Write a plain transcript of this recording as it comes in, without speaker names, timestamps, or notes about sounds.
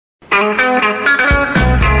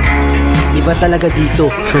Iba talaga dito.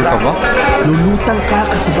 Sure ka ba? Lulutang ka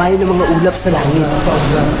kasabay ng mga ulap sa langit.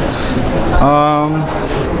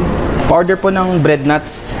 Pa-order po ng bread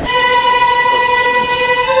nuts.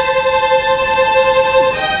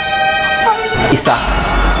 Isa.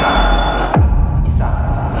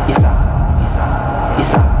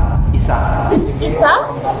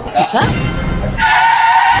 Isa?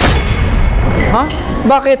 Ha?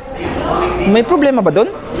 Bakit? May problema ba dun?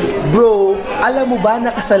 Bro, alam mo ba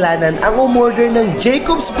na kasalanan ang umorder ng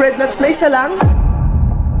Jacob's Bread Nuts na isa lang?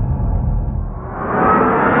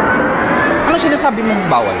 Ano sinasabi mong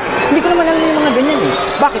bawal? Hindi ko naman alam yung mga ganyan eh.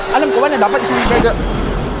 Bakit? Alam ko ba na dapat isang burger...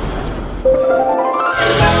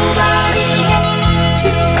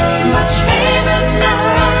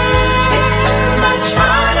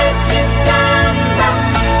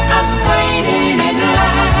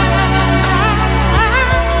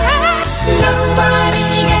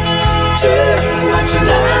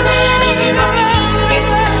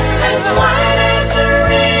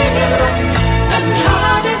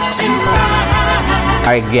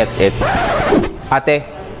 I get it. Ate,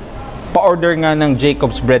 pa-order nga ng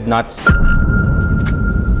Jacob's Bread Nuts.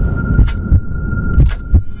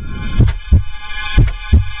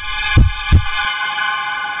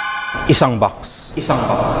 Isang box.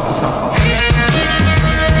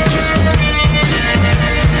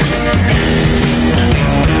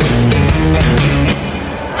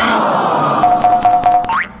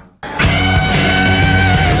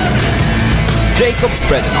 Jacob's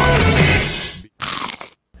Bread Nuts.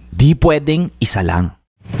 Di pwedeng isa lang.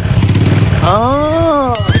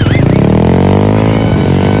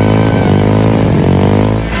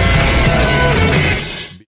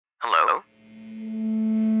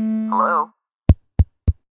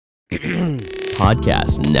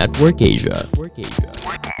 Podcast Network Asia.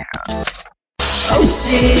 Oh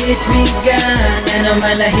shit, bigan, ano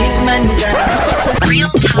malahig man ka.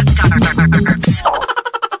 Real Talk Darbs.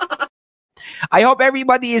 I hope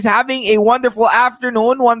everybody is having a wonderful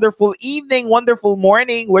afternoon, wonderful evening, wonderful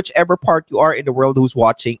morning, whichever part you are in the world who's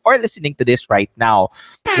watching or listening to this right now.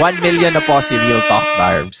 1 million na po si Real Talk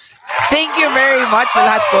Darbs. Thank you very much sa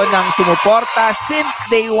lahat po ng sumuporta since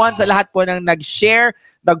day one, sa lahat po ng nag-share,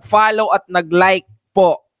 nag-follow at nag-like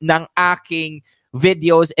po ng aking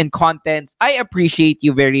videos and contents. I appreciate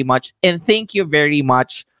you very much and thank you very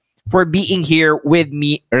much for being here with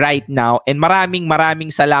me right now. And maraming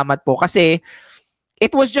salamat po kasi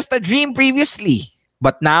it was just a dream previously.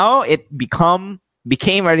 But now, it became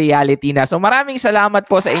a reality na. So maraming salamat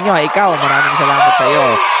po sa inyo. Ikaw, maraming salamat sa iyo.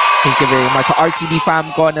 Thank you very much. Sa RTD fam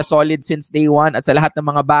ko na solid since day one at sa lahat ng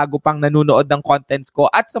mga bago pang nanonood ng contents ko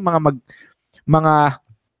at sa mga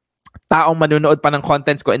taong manunood pa ng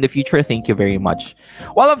contents ko in the future, thank you very much.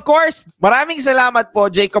 Well, of course, maraming salamat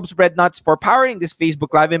po, Jacob's Bread Nuts, for powering this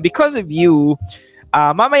Facebook Live. And because of you,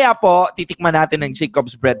 mamaya po, titikman natin ng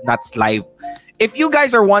Jacob's Bread Nuts live. If you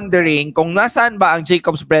guys are wondering kung nasaan ba ang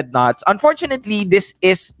Jacob's Bread Nuts, unfortunately, this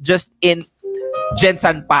is just in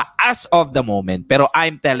Jensen pa as of the moment. Pero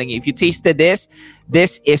I'm telling you, if you tasted this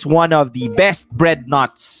is one of the best bread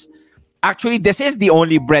nuts. Actually, this is the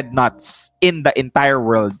only bread nuts in the entire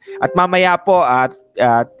world. At mamaya po,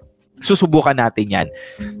 susubukan natin yan.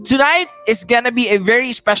 Tonight is gonna be a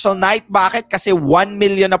very special night. Bakit? Kasi 1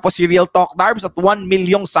 million na po si Real Talk Darbs at 1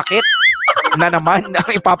 million sakit na naman ang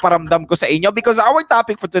ipaparamdam ko sa inyo. Because our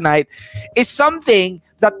topic for tonight is something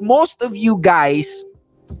that most of you guys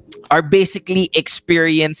are basically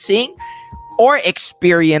experiencing or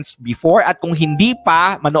experienced before. At kung hindi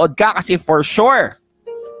pa, manood ka kasi for sure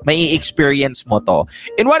may experience mo to.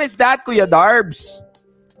 And what is that, Kuya Darbs?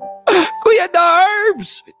 Kuya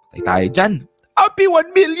Darbs! Patay tayo dyan. Happy 1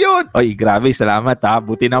 million! Oy, grabe, salamat ha.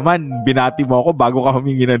 Buti naman, binati mo ako bago ka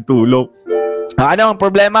humingi ng tulong. Ano ang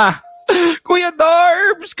problema? Kuya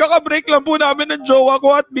Darbs, kakabreak lang po namin ng jowa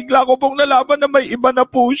ko at bigla ko pong nalaman na may iba na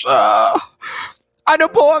po siya. Ano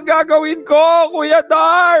po ang gagawin ko, Kuya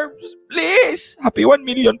Darbs? Please! Happy 1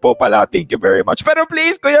 million po pala. Thank you very much. Pero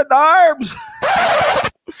please, Kuya Darbs!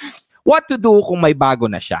 What to do kung may bago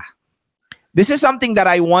na siya? This is something that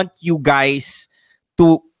I want you guys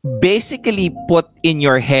to basically put in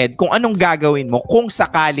your head kung anong gagawin mo kung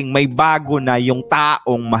sakaling may bago na yung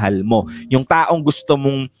taong mahal mo, yung taong gusto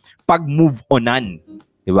mong pag-move onan.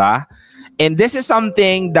 Diba? And this is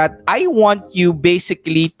something that I want you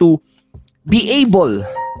basically to be able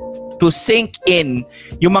to sink in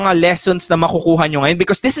yung mga lessons na makukuha nyo ngayon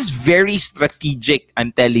because this is very strategic, I'm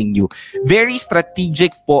telling you. Very strategic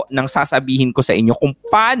po nang sasabihin ko sa inyo kung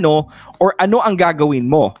paano or ano ang gagawin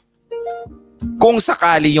mo. Kung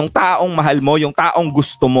sakali yung taong mahal mo, yung taong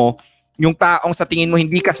gusto mo, yung taong sa tingin mo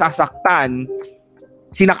hindi ka sasaktan,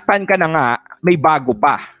 sinaktan ka na nga, may bago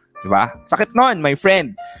pa. Diba? Sakit nun, my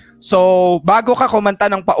friend. So, bago ka kumanta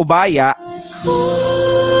ng paubaya,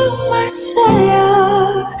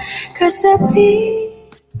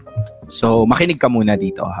 so, makinig ka muna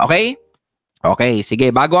dito. Okay? Okay,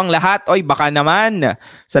 sige. Bago ang lahat, baka naman,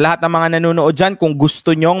 sa lahat ng mga nanonood dyan, kung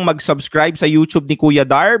gusto nyong mag-subscribe sa YouTube ni Kuya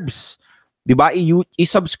Darbs, diba?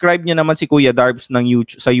 I-subscribe nyo naman si Kuya Darbs ng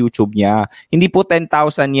YouTube, sa YouTube niya. Hindi po 10,000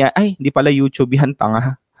 niya. Ay, hindi pala YouTube yan,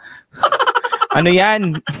 tanga. Ano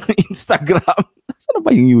yan? Instagram. Saan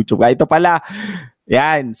ba yung YouTube? Ito pala.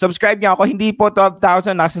 Yan. Subscribe niyo ako. Hindi po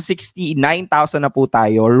 12,000. Nasa 69,000 na po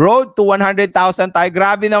tayo. Road to 100,000 tayo.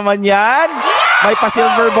 Grabe naman yan. May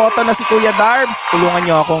pa-silver button na si Kuya Darbs. Tulungan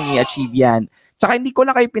niyo akong i-achieve yan. Tsaka hindi ko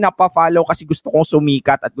na kayo pinapa-follow kasi gusto kong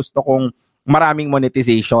sumikat at gusto kong maraming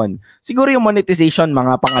monetization. Siguro yung monetization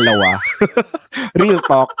mga pangalawa. Real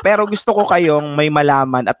talk. Pero gusto ko kayong may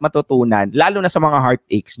malaman at matutunan, lalo na sa mga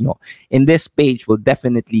heartaches nyo. And this page will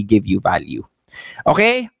definitely give you value.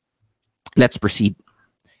 Okay? Let's proceed.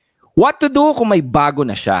 What to do kung may bago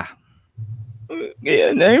na siya?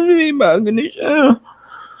 Kaya may bago na siya.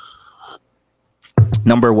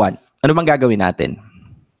 Number 1. Ano bang gagawin natin?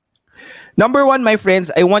 Number 1, my friends,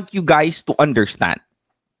 I want you guys to understand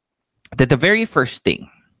that the very first thing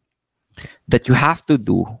that you have to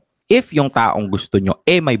do if yung taong gusto nyo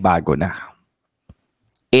may bago na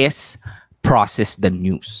is process the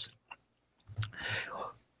news.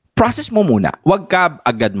 Process mo muna. Huwag ka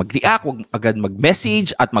agad mag-react, huwag agad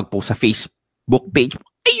mag-message at mag-post sa Facebook page.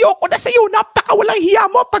 Ayoko na sa'yo, napakawalang hiya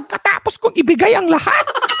mo pagkatapos kong ibigay ang lahat.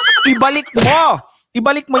 Ibalik mo.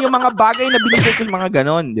 Ibalik mo yung mga bagay na binigay ko, mga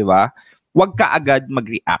ganon, di ba? Huwag ka agad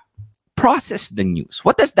mag-react. Process the news.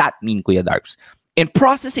 What does that mean, Kuya Darbs? In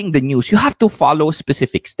processing the news, you have to follow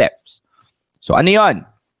specific steps. So, ano yun?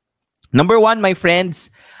 Number 1, my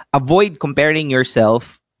friends, avoid comparing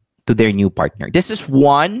yourself to their new partner. This is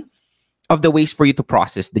one of the ways for you to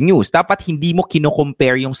process the news. Dapat hindi mo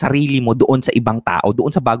kino-compare yung sarili mo doon sa ibang tao,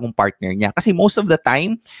 doon sa bagong partner niya. Kasi most of the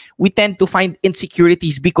time, we tend to find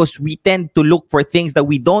insecurities because we tend to look for things that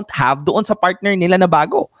we don't have doon sa partner nila na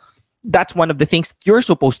bago. That's one of the things you're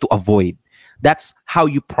supposed to avoid. That's how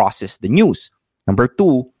you process the news. Number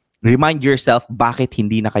 2, remind yourself bakit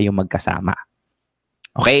hindi na kayo magkasama.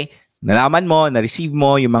 Okay? Nalaman mo, na-receive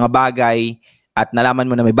mo yung mga bagay at nalaman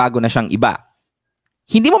mo na may bago na siyang iba.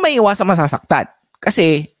 Hindi mo maiiwasan masasaktan.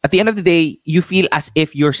 Kasi at the end of the day, you feel as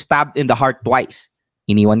if you're stabbed in the heart twice.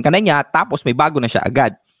 Iniwan ka na niya, tapos may bago na siya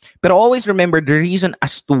agad. Pero always remember the reason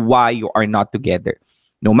as to why you are not together.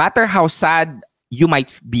 No matter how sad you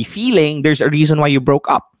might be feeling, there's a reason why you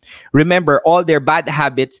broke up. Remember, all their bad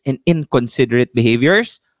habits and inconsiderate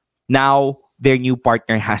behaviors, now their new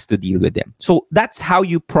partner has to deal with them. So that's how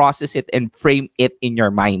you process it and frame it in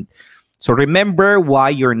your mind. So remember why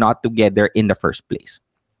you're not together in the first place.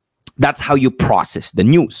 That's how you process the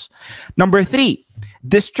news. Number 3,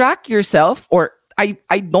 distract yourself, or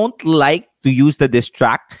I don't like to use the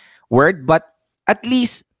distract word, but at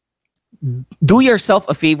least do yourself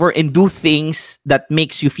a favor and do things that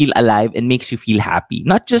makes you feel alive and makes you feel happy.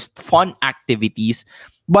 Not just fun activities,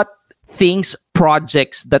 but things,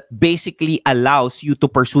 projects that basically allows you to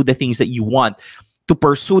pursue the things that you want, to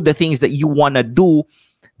pursue the things that you want to do,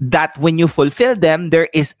 that when you fulfill them, there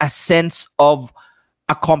is a sense of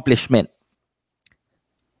accomplishment.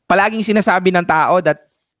 Palaging sinasabi ng tao that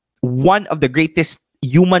one of the greatest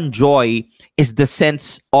human joy is the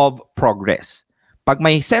sense of progress. Pag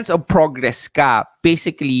may sense of progress ka,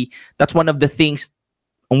 basically, that's one of the things,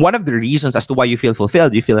 one of the reasons as to why you feel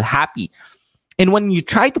fulfilled, you feel happy. And when you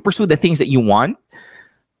try to pursue the things that you want,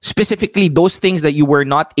 specifically those things that you were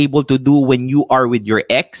not able to do when you are with your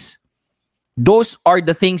ex, those are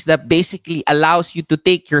the things that basically allows you to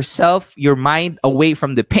take yourself, your mind away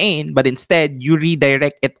from the pain, but instead, you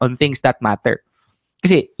redirect it on things that matter.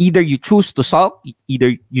 Kasi either you choose to sulk,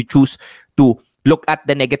 either you choose to look at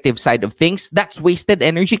the negative side of things, that's wasted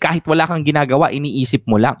energy. Kahit wala kang ginagawa, iniisip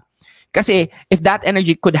mo lang. Kasi if that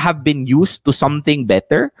energy could have been used to something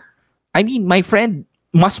better, I mean, my friend,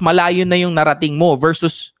 mas malayo na yung narating mo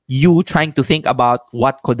versus you trying to think about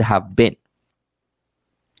what could have been.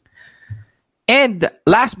 And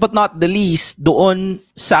last but not the least, doon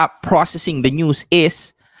sa processing the news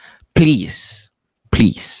is, please,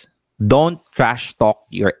 don't trash talk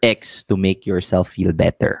your ex to make yourself feel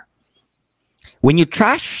better. When you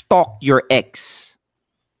trash talk your ex,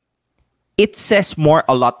 it says more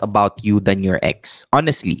a lot about you than your ex.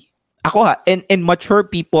 Honestly. Ako and mature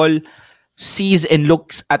people sees and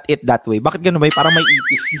looks at it that way. Bakit ganun ba? Parang may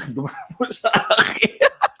ipis na dumamo sa akin.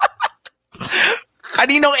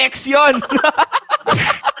 Kaninong ex yun?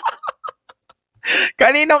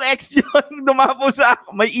 Kaninong ex yun? Dumapo sa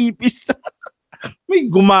may ipis. May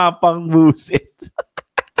gumapang busit.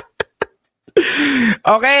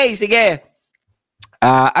 Okay, sige.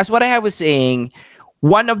 As what I was saying,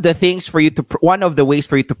 one of the ways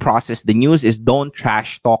for you to process the news is don't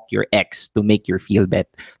trash talk your ex to make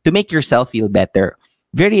yourself feel better.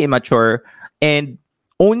 Very immature, and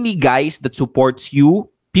only guys that supports you,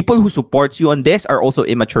 people who supports you on this, are also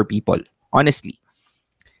immature people. Honestly,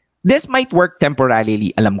 this might work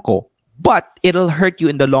temporarily, alam ko, but it'll hurt you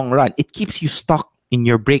in the long run. It keeps you stuck in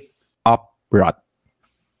your break-up rut.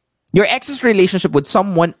 Your ex's relationship with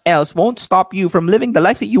someone else won't stop you from living the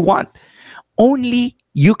life that you want. Only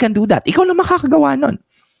you can do that. Ikaw lang makakagawa nun.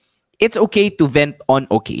 It's okay to vent on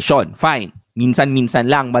occasion. Fine. Minsan-minsan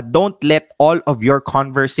lang. But don't let all of your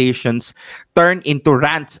conversations turn into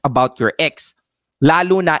rants about your ex.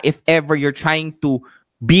 Lalo na if ever you're trying to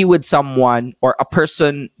be with someone or a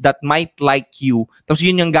person that might like you, tapos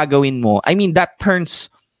yun yung gagawin mo. I mean, that's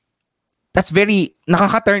very,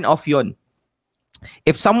 nakaka-turn off yun.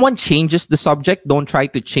 If someone changes the subject, don't try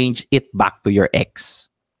to change it back to your ex.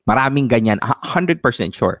 Maraming ganyan, 100%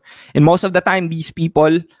 sure. And most of the time, these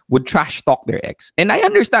people would trash talk their ex. And I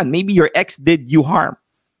understand, maybe your ex did you harm.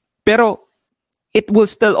 Pero it will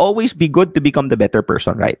still always be good to become the better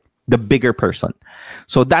person, right? The bigger person.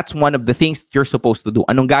 So that's one of the things you're supposed to do.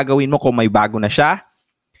 Anong gagawin mo kung may bago na siya?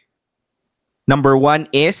 Number 1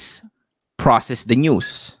 is process the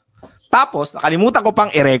news. Tapos, nakalimutan ko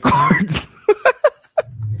pang i-record.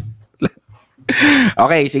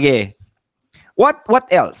 Okay, sige. What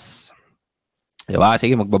else? Diba?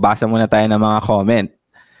 Sige, magbabasa muna tayo ng mga comment.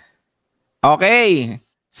 Okay.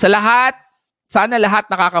 Sana lahat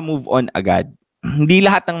nakaka-move on agad. Hindi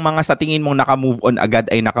lahat ng mga sa tingin mong naka-move on agad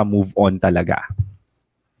ay naka-move on talaga.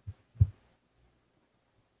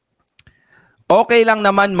 Okay lang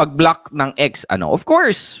naman mag-block ng ex, Of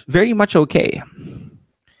course, very much okay.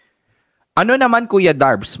 Ano naman, Kuya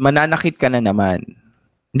Darbs? Mananakit ka na naman.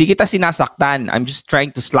 Hindi kita sinasaktan. I'm just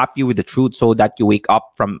trying to slap you with the truth so that you wake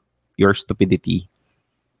up from your stupidity.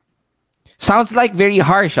 Sounds like very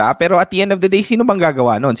harsh, pero at the end of the day, sino bang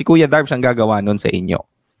gagawa nun? Si Kuya Darbs ang gagawa nun sa inyo.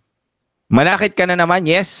 Manakit ka na naman?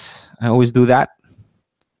 Yes, I always do that.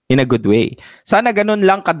 In a good way. Sana ganun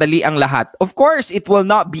lang kadali ang lahat. Of course, it will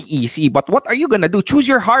not be easy, but what are you gonna do? Choose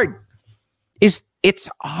your heart. It's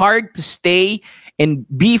hard to stay and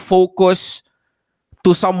be focused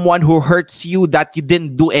to someone who hurts you that you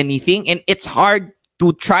didn't do anything, and it's hard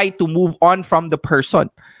to try to move on from the person.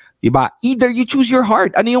 Diba? Either you choose your heart.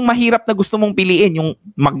 Ano yung mahirap na gusto mong piliin? Yung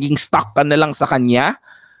maging stuck ka na lang sa kanya,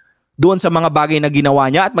 doon sa mga bagay na ginawa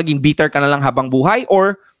niya, at maging bitter ka na lang habang buhay,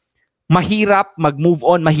 or mahirap mag-move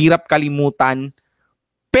on, mahirap kalimutan,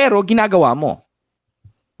 pero ginagawa mo.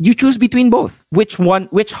 You choose between both. Which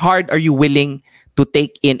heart are you willing to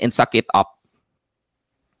take in and suck it up?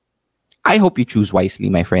 I hope you choose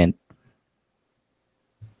wisely, my friend.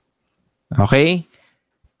 Okay?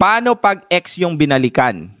 Paano pag ex yung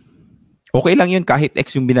binalikan? Okay lang yun kahit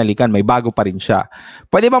ex yung binalikan, may bago pa rin siya.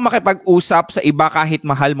 Pwede ba makipag-usap sa iba kahit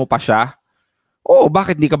mahal mo pa siya? Oo,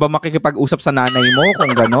 bakit di ka ba makikipag-usap sa nanay mo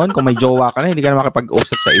kung ganon? Kung may jowa ka na, hindi ka na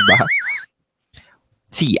makipag-usap sa iba.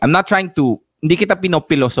 See, I'm not trying to, hindi kita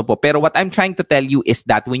pinopilosopo, pero what I'm trying to tell you is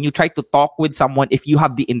that when you try to talk with someone, if you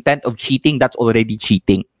have the intent of cheating, that's already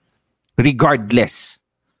cheating. Regardless.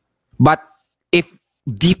 But if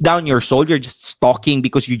deep down your soul, you're just stalking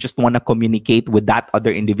because you just want to communicate with that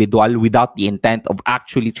other individual without the intent of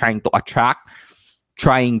actually trying to attract,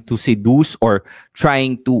 trying to seduce, or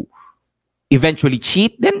trying to eventually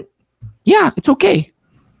cheat, then yeah, it's okay.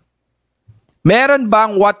 Meron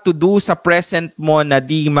bang what to do sa present mo na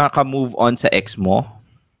di maka-move on sa ex mo?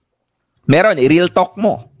 Meron, real talk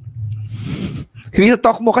mo. Real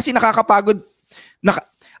talk mo kasi nakakapagod.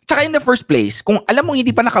 Tsaka in the first place, kung alam mo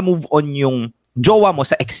hindi pa naka-move on yung jowa mo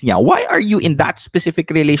sa ex niya, why are you in that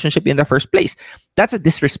specific relationship in the first place? That's a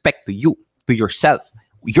disrespect to you, to yourself.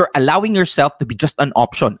 You're allowing yourself to be just an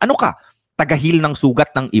option. Ano ka? Tagahil ng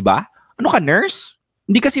sugat ng iba? Ano ka, nurse?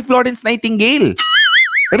 Hindi kasi Florence Nightingale.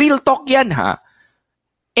 Real talk yan, ha?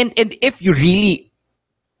 And if you really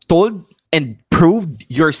told and proved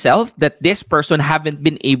yourself that this person haven't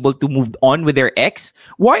been able to move on with their ex,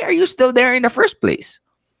 why are you still there in the first place?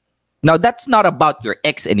 Now, that's not about your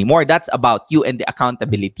ex anymore. That's about you and the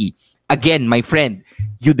accountability. Again, my friend,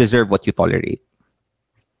 you deserve what you tolerate.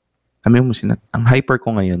 Amin mo, ang hyper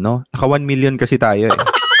ko ngayon, no? Naka 1 million kasi tayo, eh.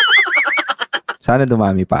 Sana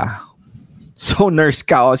dumami pa. So, nurse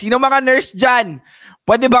ka, oh. Sino mga nurse dyan?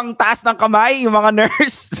 Pwede bang taas ng kamay, yung mga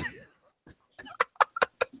nurse?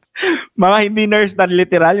 Mga hindi nurse na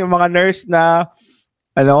literal, yung mga nurse na,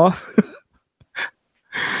 ano,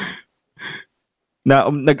 na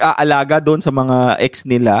nag-aalaga doon sa mga ex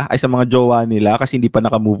nila, ay sa mga jowa nila kasi hindi pa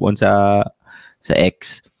naka-move on sa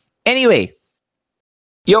ex. Anyway,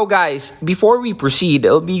 yo guys, before we proceed,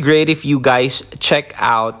 it'll be great if you guys check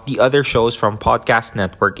out the other shows from Podcast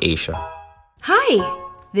Network Asia. Hi,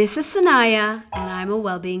 this is Sanaya, and I'm a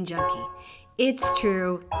well-being junkie. It's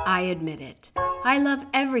true, I admit it. I love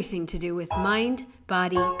everything to do with mind,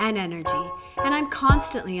 body, and energy, and I'm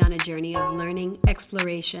constantly on a journey of learning,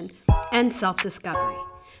 exploration, and self-discovery.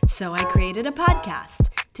 So I created a podcast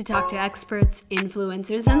to talk to experts,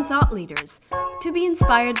 influencers, and thought leaders to be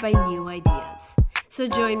inspired by new ideas. So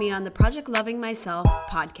join me on the Project Loving Myself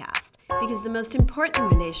podcast, because the most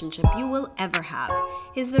important relationship you will ever have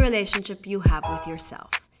is the relationship you have with yourself.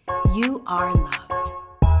 You are loved.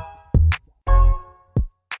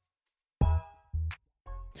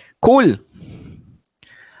 Cool.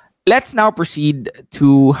 Let's now proceed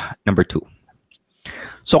to number 2.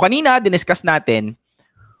 So kanina, diniscuss natin,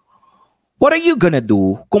 what are you gonna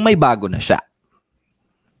do kung may bago na siya?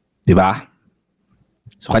 Diba?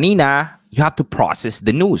 So kanina, you have to process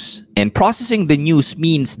the news. And processing the news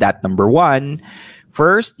means that, number 1,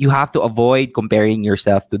 first, you have to avoid comparing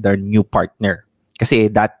yourself to the new partner. Kasi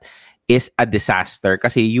that is a disaster.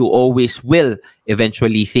 Kasi you always will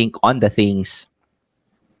eventually think on the things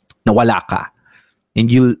na wala ka.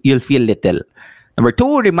 And you'll feel little. Number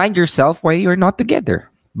 2, remind yourself why you're not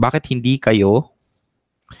together. Bakit hindi kayo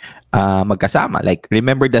magkasama? Like,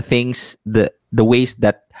 remember the things, the ways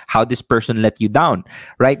that how this person let you down.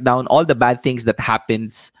 Write down all the bad things that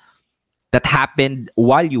happened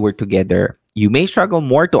while you were together. You may struggle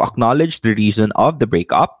more to acknowledge the reason of the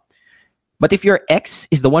breakup. But if your ex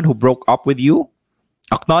is the one who broke up with you,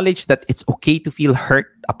 acknowledge that it's okay to feel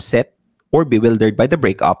hurt, upset, or bewildered by the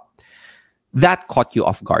breakup that caught you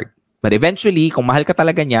off guard. But eventually, kung mahal ka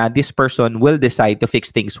talaga niya, this person will decide to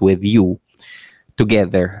fix things with you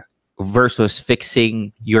together versus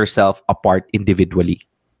fixing yourself apart individually.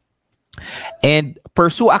 And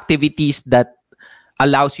pursue activities that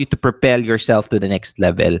allows you to propel yourself to the next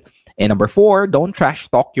level. And number 4, don't trash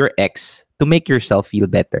talk your ex to make yourself feel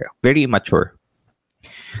better. Very immature.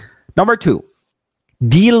 Number 2,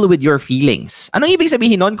 deal with your feelings. Anong ibig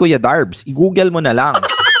sabihin nun, Kuya Darbs? I-google mo na lang.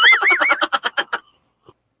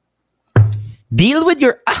 Deal with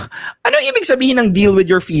your... ano ibig sabihin ng deal with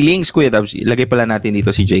your feelings, Kuya Darbs? Ilagay pala natin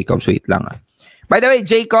dito si Jacobs. Wait lang. By the way,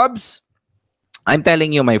 Jacobs, I'm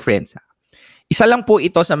telling you, my friends, isa lang po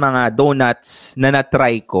ito sa mga donuts na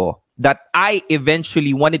na-try ko that I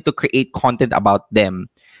eventually wanted to create content about them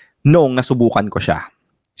noong nasubukan ko siya.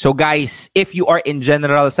 So guys, if you are in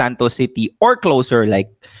General Santos City or closer like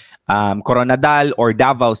Coronadal or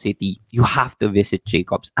Davao City, you have to visit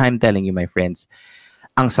Jacobs. I'm telling you, my friends,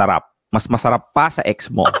 ang sarap. Mas masarap pa sa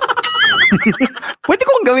ex mo. Pwede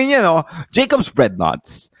kong gawin yan, no? Jacob's Bread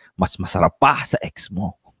Nuts. Mas masarap pa sa ex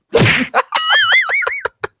mo.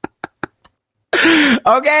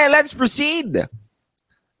 Okay, let's proceed.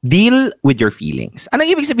 Deal with your feelings.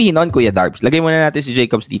 Anong ibig sabihin nun, Kuya Darbs? Lagay muna natin si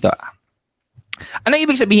Jacobs dito. Anong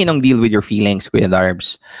ibig sabihin ng deal with your feelings, Kuya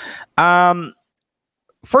Darbs?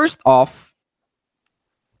 First off,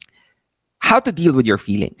 how to deal with your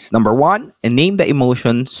feelings. Number 1, name the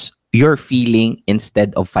emotions you're feeling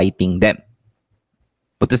instead of fighting them.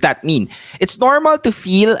 What does that mean? It's normal to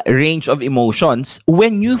feel a range of emotions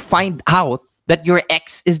when you find out that your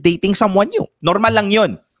ex is dating someone new. Normal lang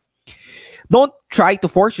yun. Don't try to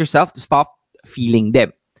force yourself to stop feeling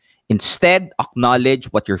them. Instead, acknowledge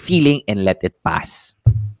what you're feeling and let it pass.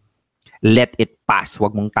 Let it pass.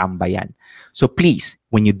 Huwag mong tambayan. So please,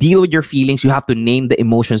 when you deal with your feelings, you have to name the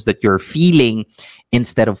emotions that you're feeling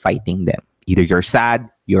instead of fighting them. Either you're sad,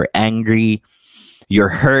 you're angry, you're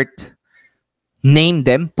hurt. Name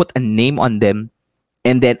them, put a name on them,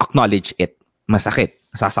 and then acknowledge it. Masakit,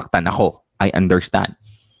 sasaktan ako, I understand.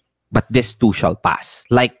 But this too shall pass.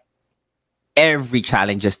 Like every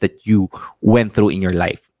challenges that you went through in your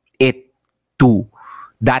life,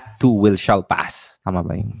 that too shall pass. Tama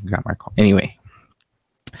ba yung grammar ko? Anyway.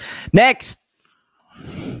 Next.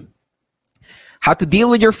 How to deal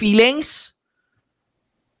with your feelings?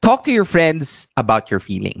 Talk to your friends about your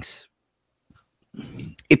feelings.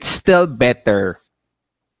 It's still better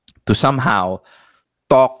to somehow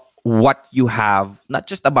talk what you have, not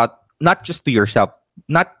just to yourself,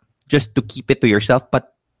 not just to keep it to yourself,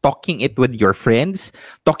 but talking it with your friends,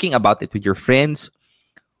 talking about it with your friends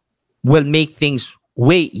will make things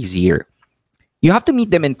way easier. You have to meet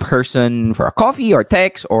them in person for a coffee or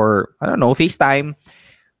text or, I don't know, FaceTime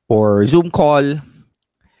or Zoom call.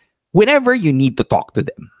 Whenever you need to talk to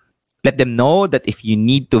them. Let them know that if you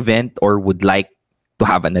need to vent or would like to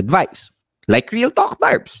have an advice. Like Real Talk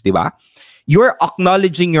Darbs, di ba? You're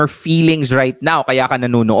acknowledging your feelings right now. Kaya ka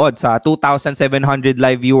nanonood sa 2,700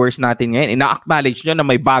 live viewers natin ngayon. Ina-acknowledge nyo na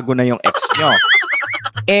may bago na yung ex nyo.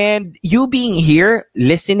 And you being here,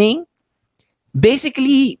 listening,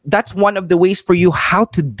 basically, that's one of the ways for you how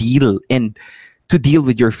to deal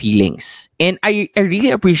with your feelings. And I really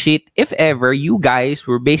appreciate if ever you guys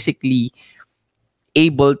were basically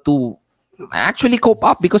able to actually cope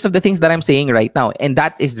up because of the things that I'm saying right now. And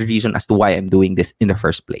that is the reason as to why I'm doing this in the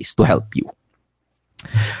first place, to help you.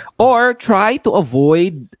 Or try to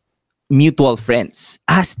avoid mutual friends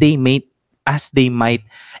as they might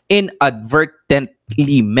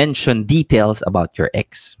inadvertently mention details about your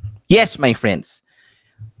ex. Yes, my friends.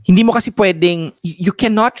 Hindi mo kasi pwedeng, you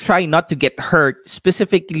cannot try not to get hurt,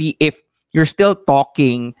 specifically if you're still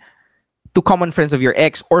talking to common friends of your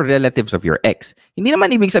ex or relatives of your ex. Hindi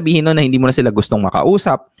naman ibig sabihin nun na hindi mo na sila gustong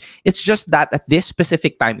makausap. It's just that at this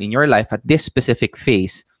specific time in your life, at this specific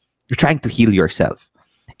phase, you're trying to heal yourself.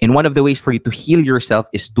 And one of the ways for you to heal yourself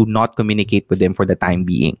is to not communicate with them for the time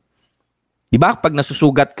being. Diba? Pag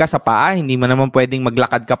nasusugat ka sa paa, hindi mo naman pwedeng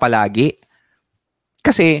maglakad ka palagi.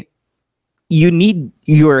 Kasi you need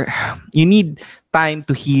time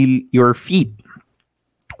to heal your feet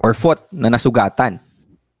or foot na nasugatan.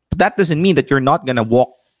 But that doesn't mean that you're not gonna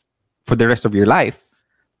walk for the rest of your life.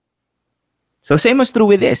 So same is true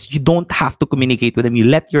with this. You don't have to communicate with them. You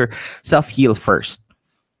let yourself heal first.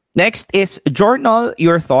 Next is journal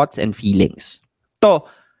your thoughts and feelings. To,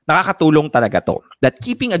 nakakatulong talaga to. That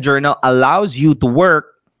keeping a journal allows you to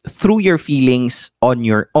work through your feelings on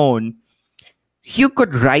your own. You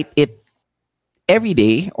could write it every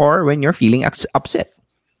day or when you're feeling upset.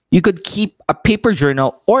 You could keep a paper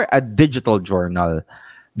journal or a digital journal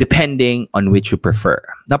depending on which you prefer.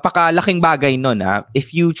 Napakalaking bagay nun, ha?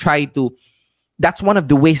 If you try to, that's one of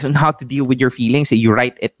the ways on how to deal with your feelings. You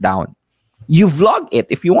write it down. You vlog it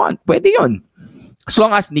if you want. Pwede yun. As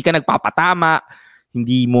long as hindi ka nagpapatama,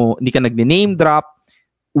 hindi ka nag-name drop,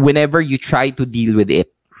 whenever you try to deal with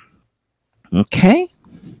it. Okay?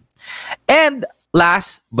 And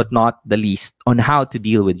last but not the least, on how to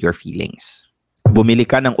deal with your feelings. Bumili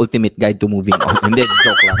ka ng Ultimate Guide to Moving On. Hindi,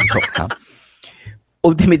 joke lang.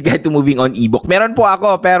 Ultimate Guide to Moving On ebook. Meron po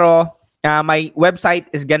ako, pero my website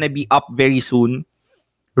is gonna be up very soon.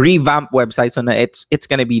 Revamp website, so na it's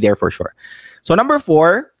gonna be there for sure. So number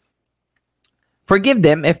 4, forgive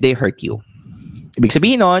them if they hurt you. Ibig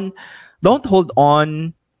sabihin nun, don't hold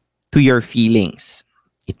on to your feelings.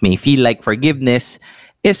 It may feel like forgiveness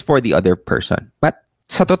is for the other person. But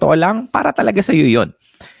sa totoo lang, para talaga sa'yo yun.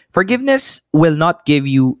 Forgiveness will not give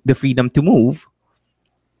you the freedom to move.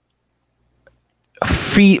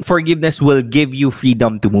 Forgiveness will give you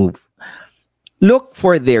freedom to move. Look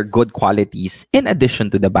for their good qualities in addition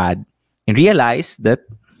to the bad and realize that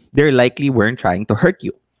they likely weren't trying to hurt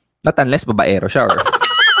you. Not unless babaero siya or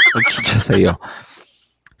mag-cheat siya sa'yo.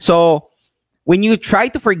 So, when you try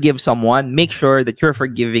to forgive someone, make sure that you're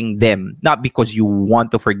forgiving them. Not because you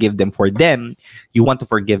want to forgive them for them. You want to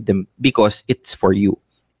forgive them because it's for you.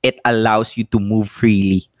 It allows you to move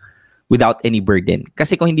freely without any burden.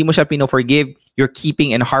 Kasi kung hindi mo siya pino-forgive, you're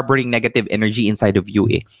keeping and harboring negative energy inside of you.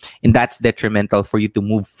 And that's detrimental for you to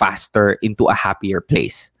move faster into a happier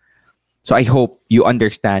place. So I hope you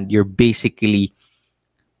understand you're basically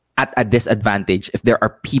at a disadvantage if there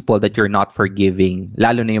are people that you're not forgiving,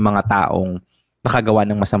 lalo na yung mga taong nakagawa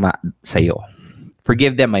ng masama sa'yo.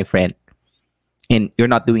 Forgive them, my friend. And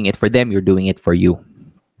you're not doing it for them, you're doing it for you.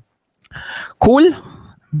 Cool?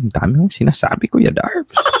 Dami yung sinasabi ko,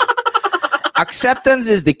 Darbs. Acceptance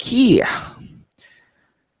is the key.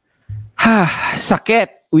 Sakit.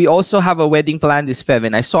 We also have a wedding plan this Feb,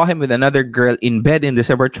 and I saw him with another girl in bed in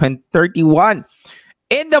December 2031.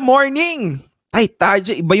 In the morning! Ay,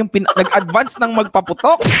 Taja, iba yung nag-advance ng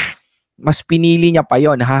magpaputok. Mas pinili niya pa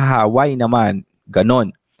yon. Why naman?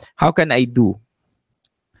 Ganon. How can I do?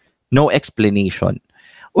 No explanation.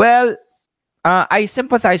 Well, I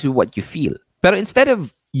sympathize with what you feel. Pero instead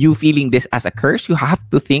of you feeling this as a curse, you have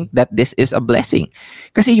to think that this is a blessing.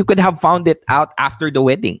 Kasi you could have found it out after the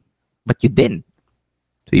wedding, but you didn't.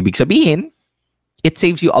 So, ibig sabihin, it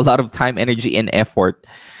saves you a lot of time, energy, and effort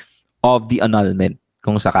of the annulment,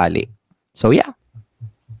 kung sakali. So, yeah,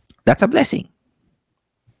 that's a blessing.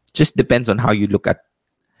 Just depends on how you look at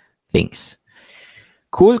things.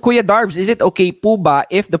 Cool, Kuya Darbs, is it okay po ba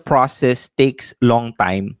if the process takes long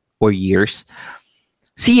time or years?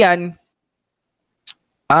 Siyan,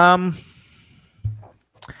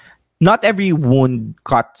 not every wound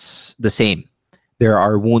cuts the same. There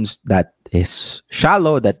are wounds that is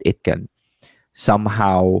shallow that it can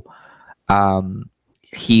somehow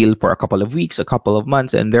heal for a couple of weeks, a couple of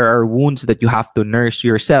months, and there are wounds that you have to nurse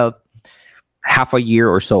yourself half a year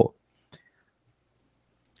or so.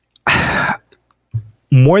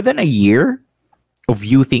 More than a year of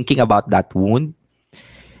you thinking about that wound,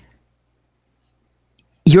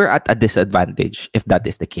 you're at a disadvantage if that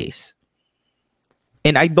is the case.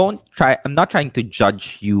 And I'm not trying to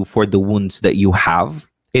judge you for the wounds that you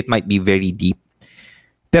have. It might be very deep.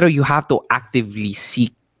 Pero you have to actively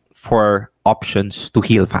seek for options to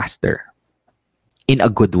heal faster. In a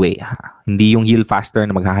good way. Ha? Hindi yung heal faster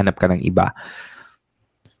na maghahanap ka ng iba.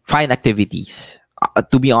 Find activities.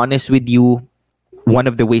 To be honest with you, one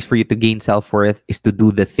of the ways for you to gain self-worth is to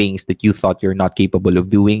do the things that you thought you're not capable of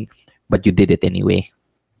doing, but you did it anyway.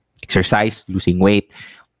 Exercise, losing weight,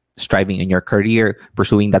 striving in your career,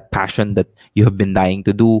 pursuing that passion that you have been dying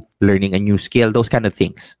to do, learning a new skill, those kind of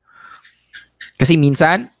things. Kasi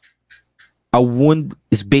minsan, a wound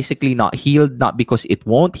is basically not healed, not because it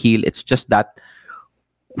won't heal, it's just that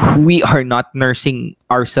we are not nursing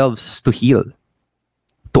ourselves to heal,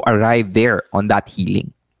 to arrive there on that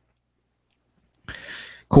healing.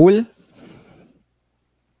 Cool?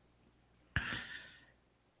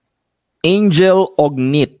 Angel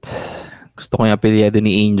Ognit. Gusto ko yung apelyido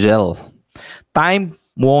ni Angel. Time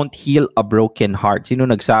won't heal a broken heart. Sino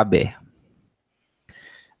nagsabi?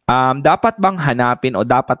 Dapat bang hanapin o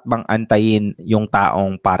dapat bang antayin yung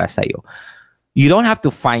taong para sa'yo? You don't have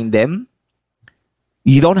to find them.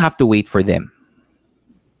 You don't have to wait for them.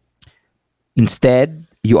 Instead,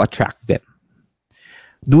 you attract them.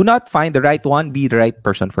 Do not find the right one, be the right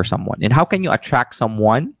person for someone. And how can you attract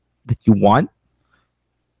someone that you want?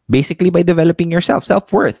 Basically by developing yourself.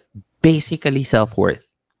 Self-worth. Basically self-worth.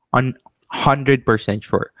 100%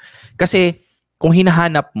 sure. Kasi kung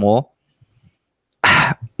hinahanap mo,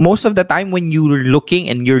 most of the time when you're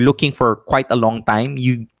looking for quite a long time,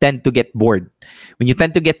 you tend to get bored. When you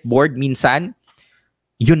tend to get bored, minsan,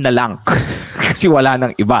 yun na lang. Kasi wala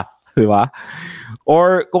nang iba. Diba?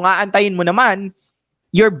 Or kung aantayin mo naman,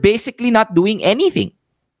 you're basically not doing anything.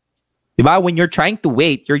 Diba? When you're trying to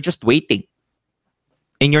wait, you're just waiting.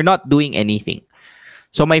 And you're not doing anything.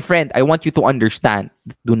 So my friend, I want you to understand,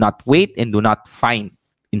 do not wait and do not find.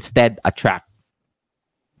 Instead, attract.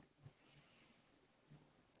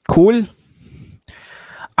 Cool?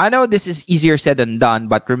 I know this is easier said than done,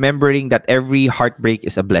 but remembering that every heartbreak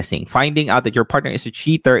is a blessing. Finding out that your partner is a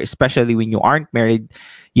cheater, especially when you aren't married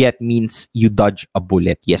yet, means you dodge a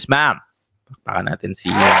bullet. Yes, ma'am. Baka natin si...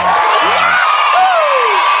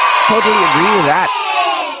 Totally agree with that.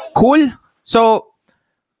 Cool? So,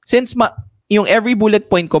 since yung every bullet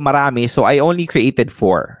point ko marami, so I only created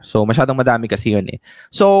 4. So, masyadong madami kasi yun eh.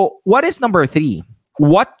 So, what is number 3?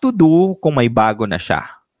 What to do kung may bago na siya?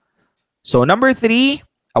 So, number 3,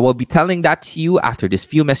 I will be telling that to you after these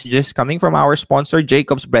few messages coming from our sponsor,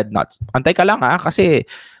 Jacob's Bread Nuts. Antay ka lang ha, kasi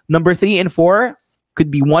number 3 and 4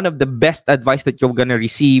 could be one of the best advice that you're gonna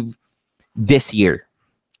receive this year.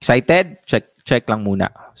 Excited? Check lang muna.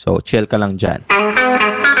 So, chill ka lang dyan.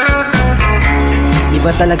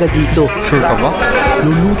 Iba talaga dito. Sure ka ba?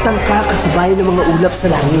 Lulutang ka kasabay ng mga ulap sa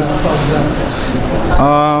langit.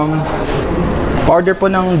 Order po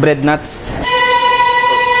ng bread nuts.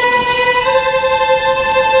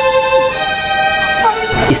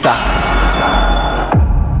 Isa.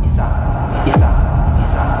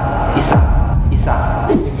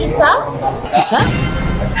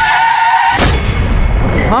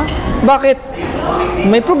 Ha? Bakit?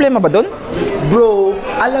 May problema ba doon? Bro,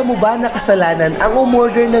 alam mo ba na kasalanan ang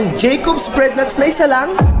umorder ng Jacob's Bread Nuts na isa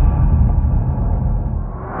lang?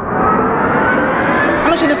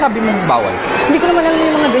 Ano sinasabi mong bawal? Hindi ko naman alam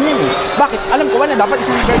yung mga ganyan eh. Bakit? Alam ko ba na dapat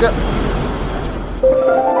isang burger...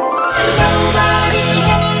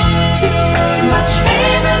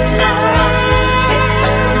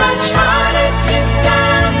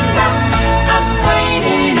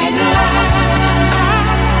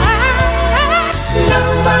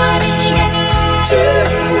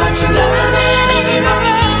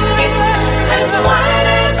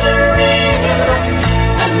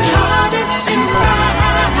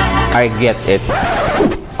 I get it.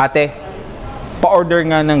 Ate, pa-order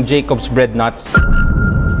nga ng Jacob's Bread Nuts.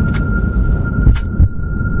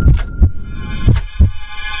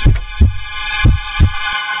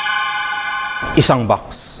 Isang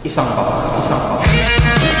box.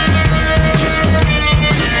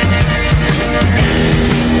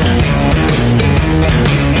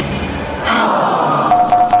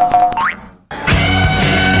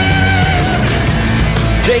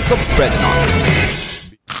 Jacob's Bread Nuts.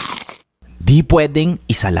 Di pwedeng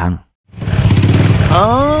isa lang.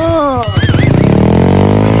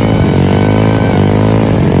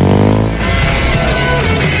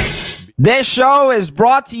 This show is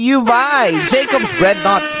brought to you by Jacob's Bread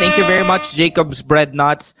Nuts. Thank you very much, Jacob's Bread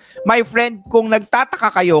Nuts. My friend, kung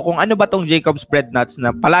nagtataka kayo kung ano ba tong Jacob's Bread Nuts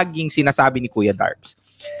na palaging sinasabi ni Kuya Darbs.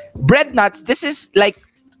 Bread nuts, this is like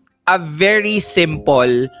a very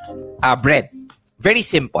simple bread. Very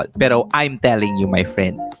simple. Pero I'm telling you, my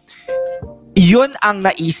friend, yun ang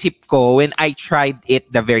naisip ko when I tried it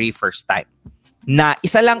the very first time. Na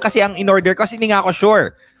isa lang kasi ang in-order ko kasi hindi nga ako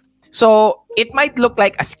sure. So, it might look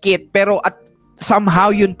like a skit, pero at somehow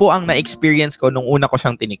yun po ang na-experience ko nung una ko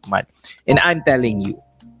siyang tinikman. And I'm telling you,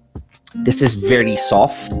 this is very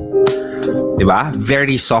soft. Diba?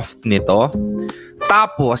 Very soft nito.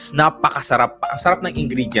 Tapos, napakasarap pa. Ang sarap ng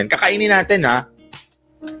ingredient. Kakainin natin, ha?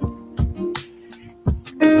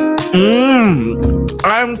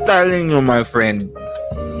 I'm telling you, my friend.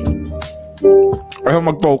 Ayaw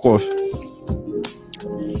mag-focus.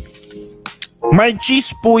 May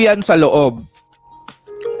cheese po yan sa loob.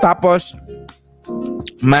 Tapos,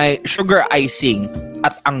 may sugar icing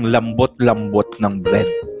at ang lambot-lambot ng bread.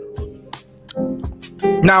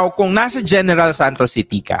 Now, kung nasa General Santos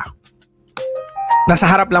City ka, nasa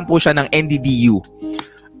harap lang po siya ng NDDU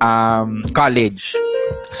College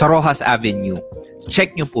sa Rojas Avenue.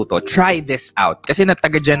 Check nyo po to. Try this out. Kasi na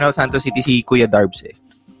taga General Santos City si Kuya Darbs eh.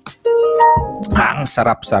 Ang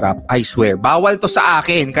sarap-sarap. I swear. Bawal to sa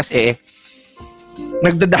akin kasi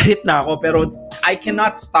nagda-diet na ako pero I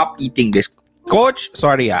cannot stop eating this. Coach,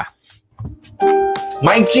 sorry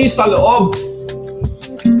may cheese sa loob.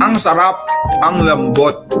 Ang sarap, ang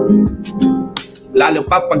lambot. Lalo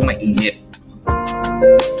pa pag mainit.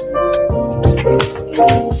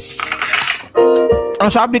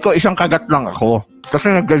 Ang sabi ko, isang kagat lang ako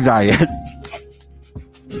kasi nagda-diet.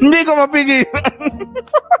 Hindi ko mapigil.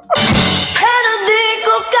 Pero di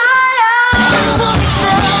ko kaya.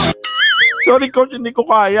 Sorry coach, hindi ko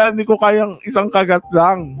kaya. Hindi ko kayang isang kagat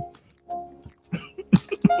lang.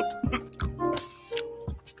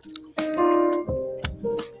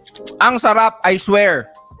 Ang sarap, I swear.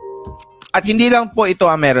 At hindi lang po ito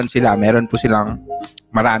meron sila. Meron po silang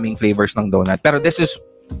maraming flavors ng donut. Pero this is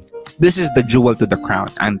the jewel to the crown,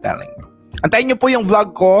 I'm telling you. Antayin niyo po yung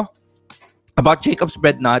vlog ko about Jacob's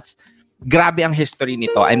Bread Nuts. Grabe ang history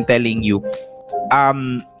nito, I'm telling you.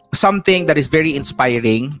 Something that is very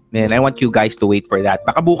inspiring, and I want you guys to wait for that.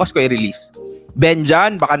 Baka bukas ko i-release.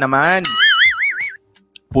 Benjan, baka naman.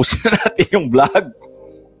 Pusin natin yung vlog.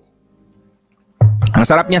 Ang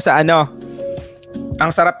sarap niya sa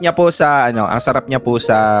Ang sarap niya po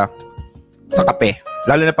sa kape.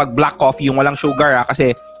 Lalo na pag black coffee, yung walang sugar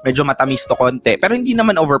kasi medyo matamis to konti. Pero hindi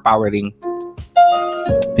naman overpowering.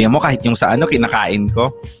 Tingnan mo kahit yung sa kinakain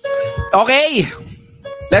ko. Okay.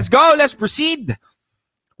 Let's go. Let's proceed.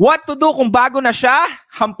 What to do kung bago na siya?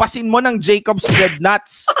 Hampasin mo ng Jacob's Bread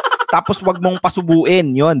Nuts. Tapos wag mong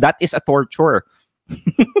pasubuin. Yun, that is a torture.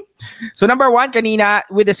 So number 1, kanina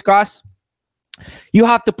we discussed, you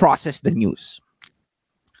have to process the news.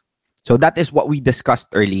 So that is what we discussed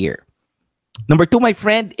earlier. Number 2, my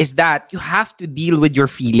friend, is that you have to deal with your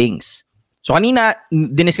feelings. So kanina,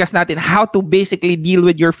 diniscuss natin how to basically deal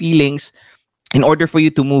with your feelings in order for you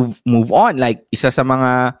to move on. Like, isa sa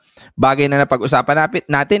mga bagay na napag-usapan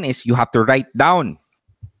natin is you have to write down.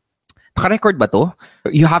 Naka-record ba to?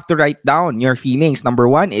 You have to write down your feelings. Number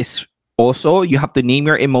 1 is also you have to name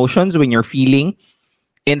your emotions when you're feeling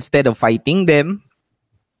instead of fighting them.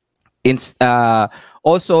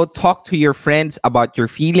 Also, talk to your friends about your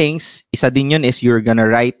feelings. Isa din yun is you're gonna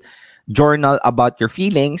write journal about your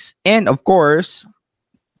feelings. And of course,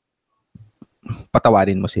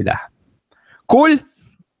 patawarin mo sila. Cool?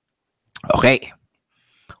 Okay.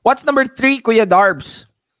 What's number 3, Kuya Darbs?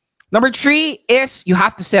 Number 3 is you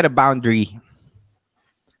have to set a boundary.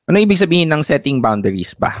 Ano ibig sabihin ng setting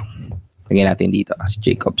boundaries ba? Tingnan natin dito si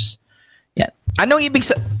Jacobs. Yan. Anong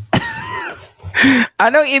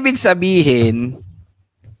ibig sabihin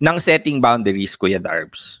ng setting boundaries, Kuya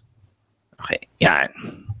Darbs? Okay. Yan.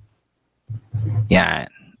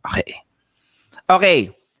 Okay.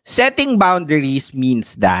 Okay. Setting boundaries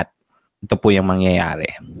means that ito po yung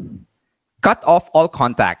mangyayari. Cut off all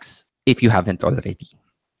contacts if you haven't already.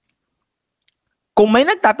 Kung may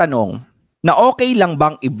nagtatanong na okay lang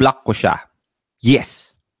bang i-block ko siya,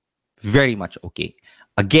 yes. Very much okay.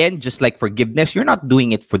 Again, just like forgiveness, you're not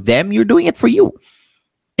doing it for them, you're doing it for you.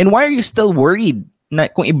 And why are you still worried na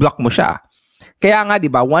kung i-block mo siya? Kaya nga,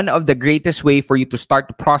 di ba, one of the greatest way for you to start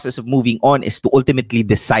the process of moving on is to ultimately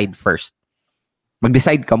decide first.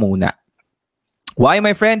 Mag-decide ka muna. Why,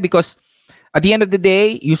 my friend? Because at the end of the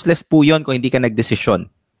day, useless po yun kung hindi ka nag-desisyon.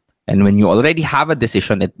 And when you already have a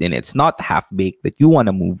decision and it's not half-baked that you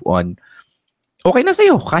want to move on, okay na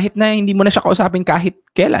sa'yo. Kahit na hindi mo na siya kausapin kahit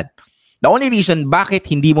kailan. The only reason bakit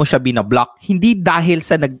hindi mo siya binablock, hindi dahil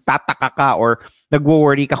sa nagtataka ka or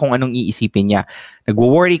nagwo-worry ka kung anong iisipin niya.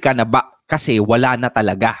 Nagwo-worry ka na kasi wala na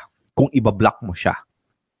talaga kung ibablock mo siya.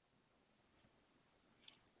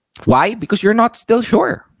 Why? Because you're not still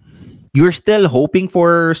sure. You're still hoping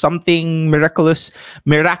for something miraculous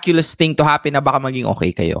thing to happen na baka maging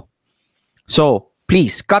okay kayo. So,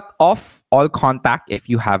 please, cut off all contact if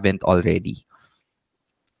you haven't already.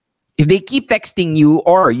 If they keep texting you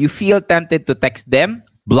or you feel tempted to text them,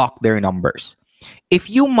 block their numbers. If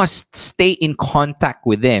you must stay in contact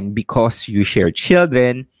with them because you share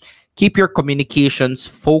children, keep your communications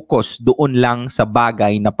focused doon lang sa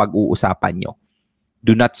bagay na pag-uusapan nyo.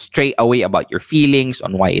 Do not stray away about your feelings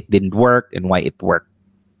on why it didn't work and why it worked.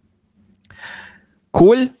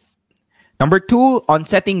 Cool? Number 2, on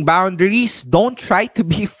setting boundaries, don't try to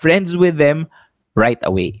be friends with them right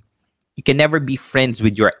away. You can never be friends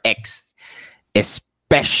with your ex,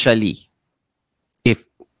 especially if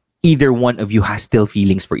either one of you has still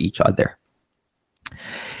feelings for each other.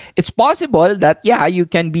 It's possible that, yeah, you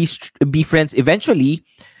can be friends eventually,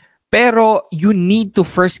 pero you need to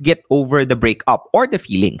first get over the breakup or the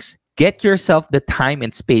feelings. Get yourself the time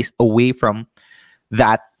and space away from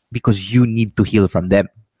that because you need to heal from them.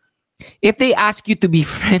 If they ask you to be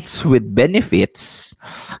friends with benefits,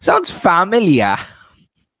 sounds familiar.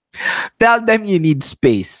 Tell them you need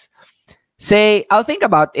space. Say, I'll think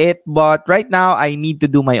about it, but right now, I need to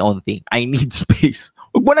do my own thing. I need space.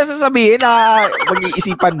 Huwag mo na sasabihin na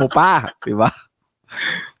mag-iisipan mo pa. Diba?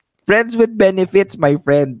 Friends with benefits, my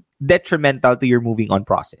friend, detrimental to your moving on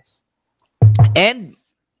process. And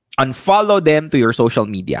unfollow them to your social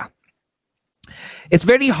media. It's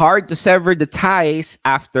very hard to sever the ties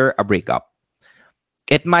after a breakup.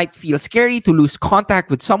 It might feel scary to lose contact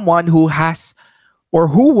with someone who has or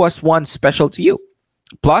who was once special to you.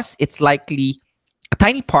 Plus, it's likely a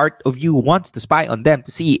tiny part of you wants to spy on them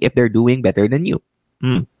to see if they're doing better than you.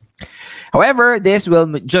 However, this will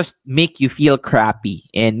just make you feel crappy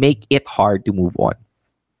and make it hard to move on.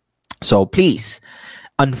 So please,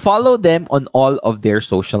 unfollow them on all of their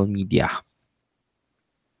social media.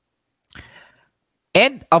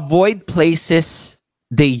 And avoid places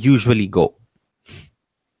they usually go.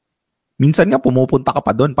 Minsan nga pumupunta ka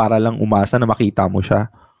pa doon para lang umasa na makita mo siya.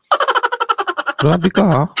 Grabe ka,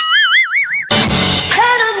 ha?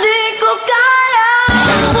 Pero di ko kaya.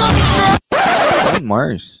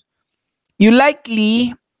 Mars. You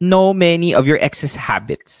likely know many of your ex's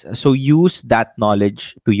habits, so use that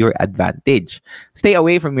knowledge to your advantage. Stay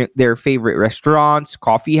away from their favorite restaurants,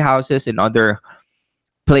 coffee houses, and other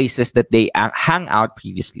places that they hang out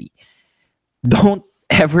previously. Don't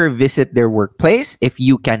ever visit their workplace if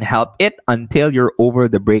you can help it until you're over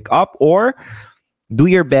the breakup, or do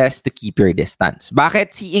your best to keep your distance.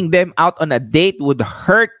 Bakit? Seeing them out on a date would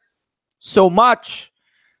hurt so much,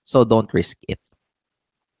 so don't risk it.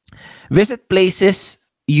 Visit places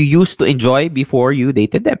you used to enjoy before you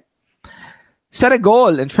dated them. Set a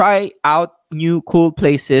goal and try out new cool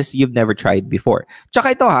places you've never tried before.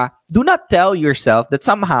 Tsaka ito, ha, do not tell yourself that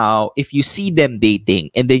somehow if you see them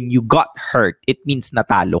dating and then you got hurt, it means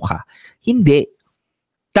natalo ka. Hindi.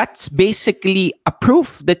 That's basically a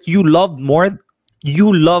proof that you love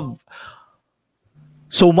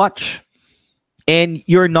so much. And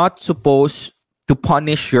you're not supposed to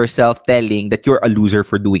punish yourself telling that you're a loser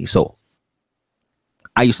for doing so.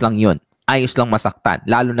 Ayos lang yun. Ayos lang masaktan.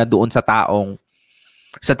 Lalo na doon sa taong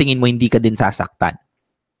sa tingin mo hindi ka din sasaktan.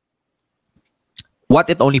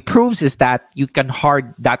 What it only proves is that you can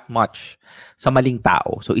hard that much sa maling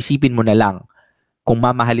tao. So isipin mo na lang kung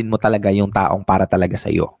mamahalin mo talaga yung taong para talaga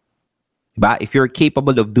sa'yo. Diba? If you're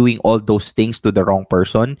capable of doing all those things to the wrong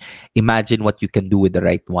person, imagine what you can do with the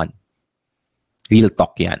right one. Real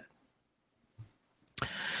talk yan.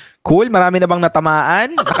 Cool, marami na bang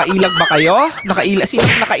natamaan? Nakailag ba kayo? Sino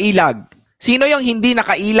nakailag? Sino yung hindi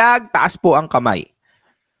nakailag? Taas po ang kamay.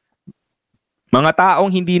 Mga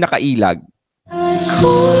taong hindi nakailag.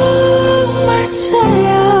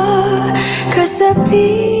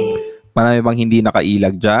 Marami bang hindi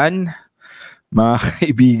nakailag dyan? Mga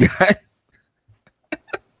kaibigan.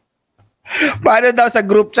 Paano daw sa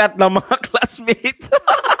group chat ng mga classmates?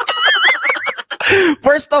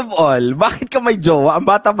 First of all, bakit ka may jowa? Ang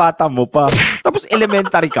bata-bata mo pa. Tapos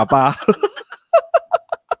elementary ka pa.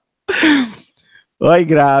 Oy,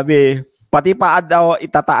 grabe. Pati pa daw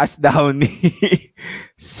itataas daw ni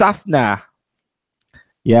Safna.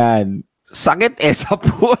 Yan. Sakit sa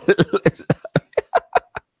pool.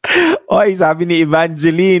 Oy, sabi ni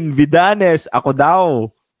Evangeline Vidanes, ako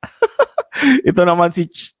daw. Ito naman si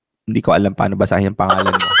hindi ko alam paano basahin ang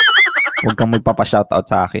pangalan mo. Huwag kang magpapa-shoutout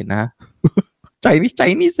sa akin, ha?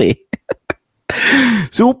 Chinese eh.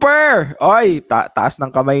 Super! Oy, taas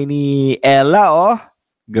ng kamay ni Ella, oh.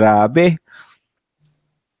 Grabe.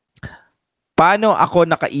 Paano ako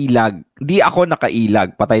nakailag? Di ako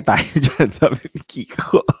nakailag. Patay tayo dyan, sabi ni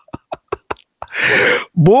Kiko.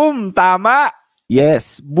 Boom! Tama!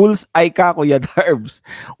 Yes. Bullseye ka, Kuya Darbs.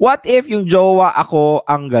 What if yung jowa ako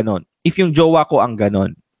ang ganon? If yung jowa ko ang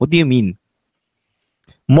ganon? What do you mean?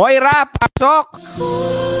 Moira, pasok!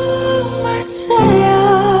 Masaya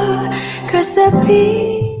kasabi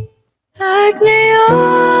at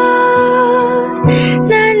ngayon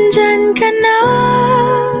nandyan ka na.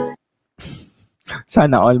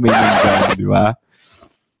 Sana all may nandyan, di ba?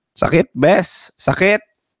 Sakit, bes. Sakit.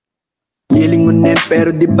 Lilingunin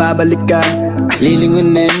pero di babalikan.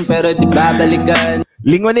 Lilingunin pero di babalikan.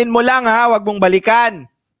 Lingunin mo lang ha, wag mong balikan.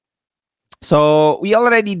 So, we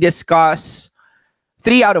already discussed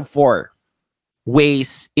 3 out of 4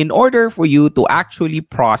 ways in order for you to actually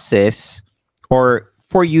process or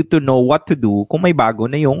for you to know what to do kung may bago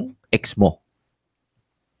na yung ex mo.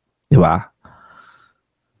 Di ba?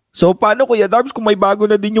 So, paano, Kuya Darbs, kung may bago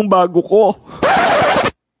na din yung bago ko?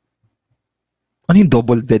 Ano yung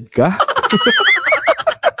double dead ka?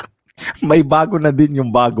 May bago na din yung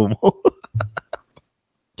bago mo.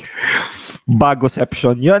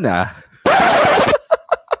 Bagoception yun, ah.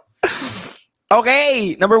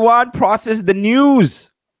 Okay, number 1, process the news.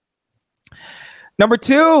 Number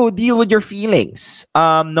 2, deal with your feelings.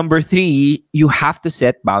 Number 3, you have to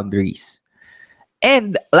set boundaries.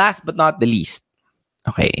 And last but not the least,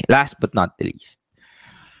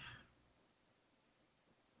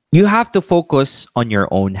 you have to focus on your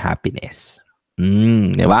own happiness.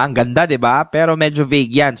 Diba? Ang ganda, diba? Pero medyo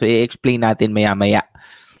vague yan. So, i-explain natin maya-maya.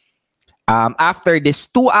 After this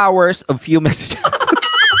 2 hours of few messages.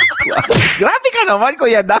 Grabe ka naman,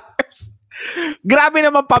 Kuya Dars. Grabe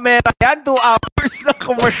naman pamera yan. 2 hours na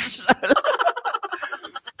commercial.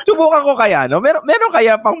 Subukan ko kaya, no? Meron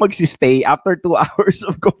kaya pang magsistay after 2 hours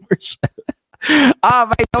of commercial?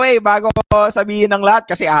 By the way, bago ko sabihin ng lahat,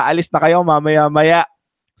 kasi aalis na kayo mamaya-maya.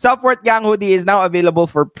 Self-Worth Gang Hoodie is now available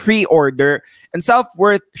for pre-order. And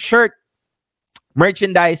Self-Worth Shirt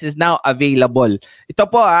merchandise is now available. Ito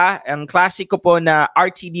po, ang klasiko po na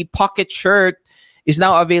RTD Pocket Shirt is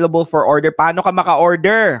now available for order. Paano ka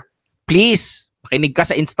maka-order? Please, makinig ka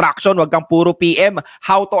sa instruction. Huwag kang puro PM.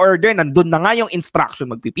 How to order? Nandun na nga yung instruction.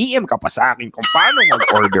 Magpi-PM ka pa sa akin kung paano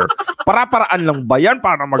mag-order. Para-paraan lang ba yan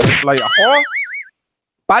para mag-reply ako?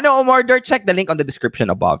 Paano umorder? Check the link on the description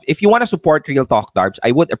above. If you want to support Real Talk Darbs,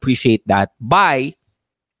 I would appreciate that by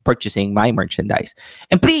purchasing my merchandise.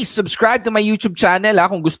 And please, subscribe to my YouTube channel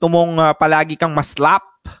kung gusto mong palagi kang maslap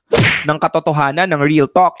ng katotohanan ng Real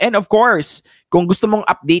Talk. And of course, kung gusto mong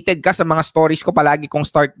updated ka sa mga stories ko, palagi kong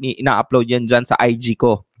ina-upload yan dyan sa IG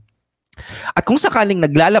ko. At kung sakaling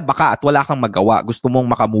naglalaba ka at wala kang magawa, gusto mong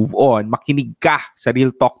makamove on, makinig ka sa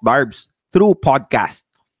Real Talk Darbs through podcast.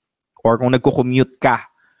 Or kung nagko-commute ka,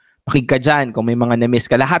 makinig ka dyan kung may mga na-miss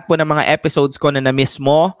ka. Lahat po ng mga episodes ko na na-miss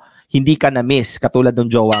mo, hindi ka na-miss. Katulad ng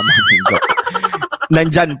jowa mo.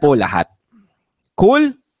 Nandyan po lahat.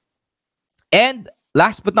 Cool? And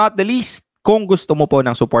last but not the least, kung gusto mo po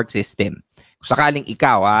ng support system, kung sakaling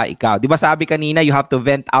ikaw, di ba sabi kanina, you have to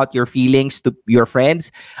vent out your feelings to your friends,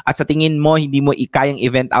 at sa tingin mo, hindi mo ikayang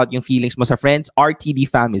i-vent out yung feelings mo sa friends, RTD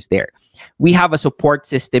Fam is there. We have a support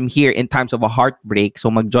system here in times of a heartbreak, so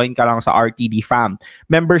mag-join ka lang sa RTD Fam.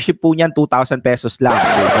 Membership po niyan, 2,000 pesos lang.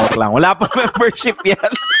 Joke lang. Wala pang membership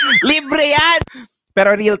yan. Libre yan!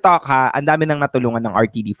 Pero real talk ang dami nang natulungan ng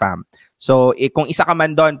RTD Fam. So, kung isa ka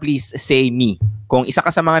man doon, please say me. Kung isa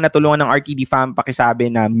ka sa mga natulungan ng RTD Fam, pakisabi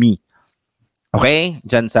na me. Okay?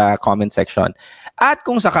 Diyan sa comment section. At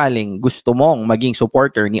kung sakaling gusto mong maging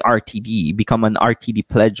supporter ni RTD, become an RTD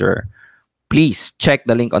pledger, please check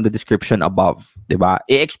the link on the description above. Diba?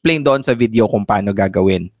 I-explain doon sa video kung paano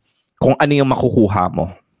gagawin. Kung ano yung makukuha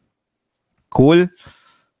mo. Cool?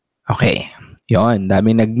 Okay. Yon,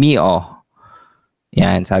 daming nag-me,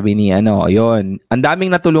 Yan, sabi ni yon. Ang daming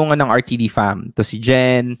natulungan ng RTD Fam. To si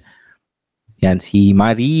Jen, yan, si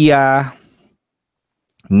Maria,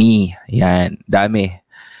 me, yan, dami.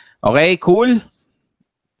 Okay, cool.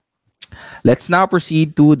 Let's now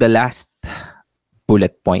proceed to the last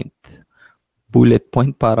bullet point. Bullet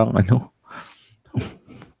point, parang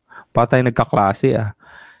patay nagkaklase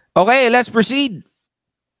Okay, let's proceed.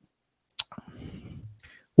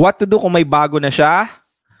 What to do kung may bago na siya?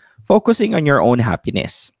 Focusing on your own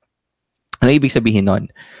happiness. Ano ibig sabihin nun?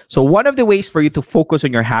 So one of the ways for you to focus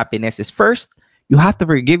on your happiness is first, you have to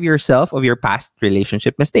forgive yourself of your past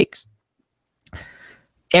relationship mistakes.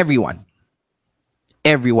 Everyone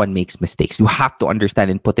makes mistakes. You have to understand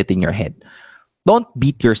and put it in your head. Don't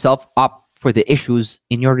beat yourself up for the issues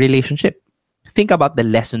in your relationship. Think about the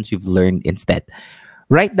lessons you've learned instead.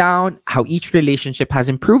 Write down how each relationship has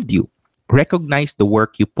improved you. Recognize the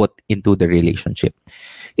work you put into the relationship.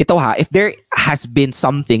 Ito ha, if there has been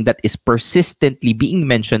something that is persistently being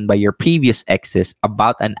mentioned by your previous exes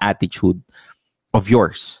about an attitude of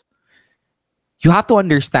yours, you have to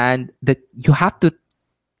understand that you have to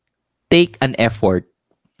take an effort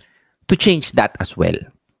to change that as well.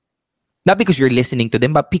 Not because you're listening to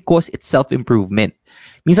them, but because it's self-improvement.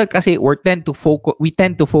 Minsan kasi we tend to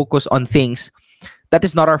focus on things that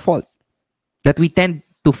is not our fault. That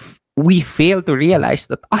we fail to realize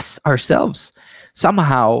that us ourselves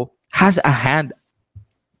somehow has a hand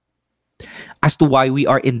as to why we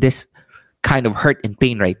are in this kind of hurt and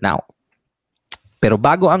pain right now. Pero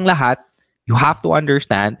bago ang lahat, you have to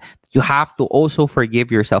understand that you have to also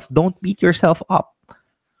forgive yourself. Don't beat yourself up.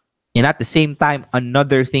 And at the same time,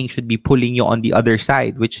 another thing should be pulling you on the other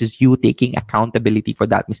side, which is you taking accountability for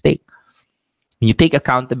that mistake. When you take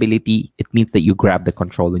accountability, it means that you grab the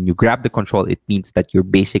control. When you grab the control, it means that you're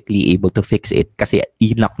basically able to fix it kasi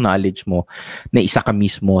in-acknowledge mo na isa ka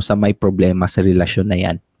mismo sa may problema sa relasyon na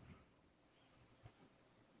yan.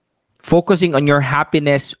 Focusing on your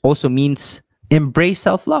happiness also means embrace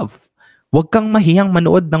self-love. Huwag kang mahiyang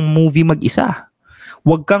manood ng movie mag-isa.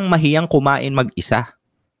 Huwag kang mahiyang kumain mag-isa.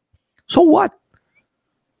 So what?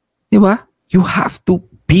 Diba? You have to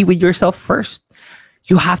be with yourself first.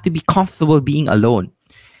 You have to be comfortable being alone.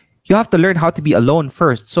 You have to learn how to be alone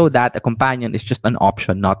first so that a companion is just an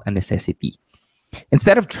option, not a necessity.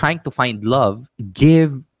 Instead of trying to find love,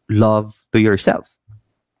 give love to yourself.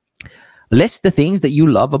 List the things that you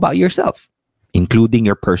love about yourself, including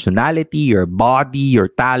your personality, your body, your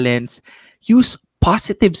talents. Use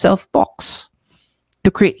positive self-talks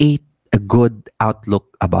to create a good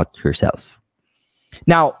outlook about yourself.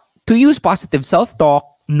 Now, to use positive self-talk,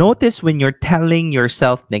 notice when you're telling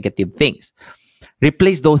yourself negative things.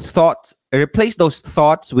 Replace those thoughts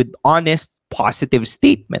with honest, positive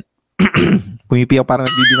statement. Pumipiyaw parang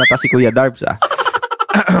nagbibinata si Kuya Darbs.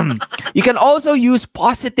 You can also use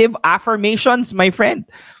positive affirmations, my friend.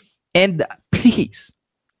 And please,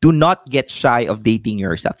 do not get shy of dating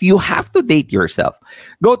yourself. You have to date yourself.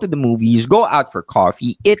 Go to the movies, go out for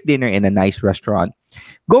coffee, eat dinner in a nice restaurant,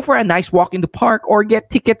 go for a nice walk in the park, or get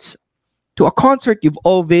tickets to a concert you've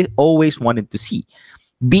always wanted to see.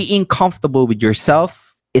 Being comfortable with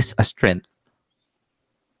yourself is a strength.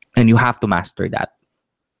 And you have to master that.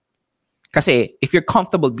 Kasi if you're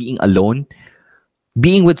comfortable being alone,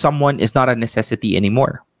 being with someone is not a necessity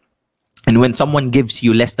anymore. And when someone gives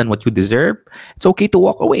you less than what you deserve, it's okay to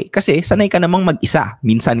walk away. Kasi sanay ka namang mag-isa.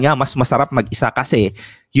 Minsan nga, mas masarap mag-isa kasi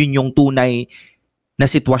yun yung tunay na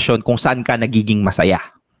sitwasyon kung saan ka nagiging masaya.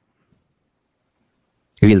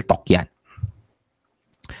 Real talk yan.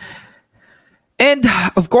 And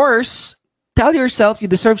of course, tell yourself you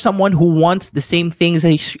deserve someone who wants the same things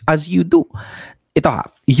as you do. Ito ha,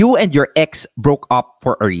 you and your ex broke up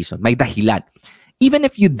for a reason. May dahilan. Even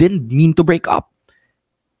if you didn't mean to break up,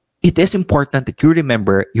 it is important that you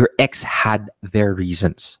remember your ex had their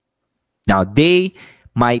reasons. Now, they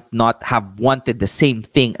might not have wanted the same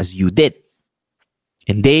thing as you did.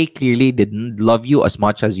 And they clearly didn't love you as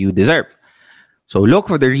much as you deserve. So look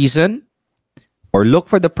for the reason or look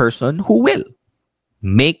for the person who will.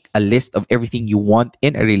 Make a list of everything you want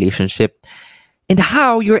in a relationship and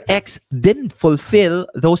how your ex didn't fulfill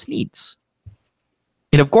those needs.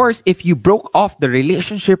 And of course, if you broke off the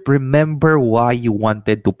relationship, remember why you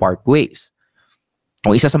wanted to part ways.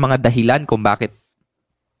 O isa sa mga dahilan kung bakit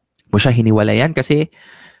mo siya hiniwalayan kasi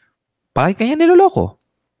bakit kanya niloloko?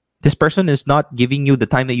 This person is not giving you the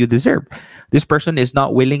time that you deserve. This person is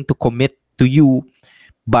not willing to commit to you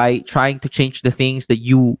by trying to change the things that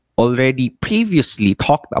you already previously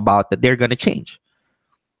talked about that they're going to change.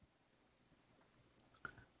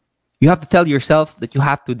 You have to tell yourself that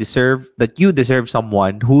you deserve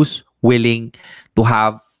someone who's willing to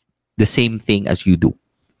have the same thing as you do.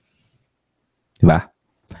 Diba?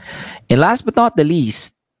 And last but not the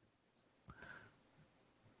least,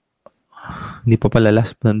 hindi pa pala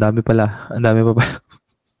last, ang dami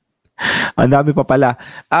pa pala.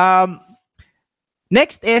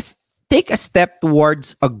 Next is take a step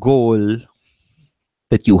towards a goal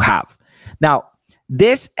that you have. Now,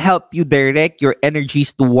 this helps you direct your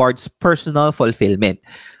energies towards personal fulfillment,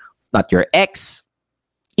 not your ex.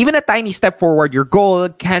 Even a tiny step forward your goal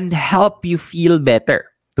can help you feel better.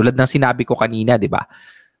 Tulad ng sinabi ko kanina, di ba?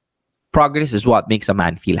 Progress is what makes a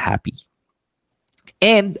man feel happy.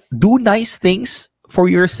 And do nice things for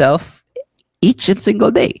yourself each and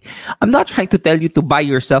single day. I'm not trying to tell you to buy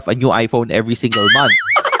yourself a new iPhone every single month.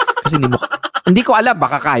 Kasi Hindi ko alam,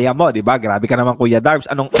 baka kaya mo, di ba? Grabe ka naman, Kuya Darbs.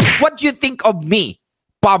 What do you think of me?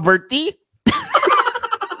 Poverty?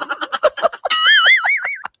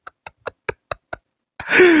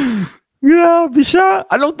 Grabe siya.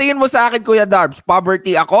 Anong tingin mo sa akin, Kuya Darbs?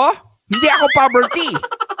 Poverty ako? Hindi ako poverty.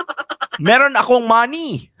 Meron akong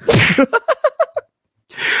money.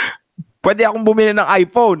 Pwede akong bumili ng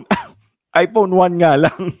iPhone. iPhone 1 nga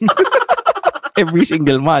lang. Every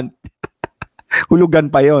single month. Hulugan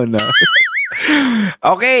pa yun.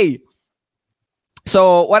 Okay.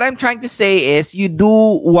 So, what I'm trying to say is you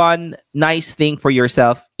do one nice thing for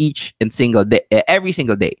yourself each and single day, every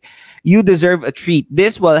single day. You deserve a treat.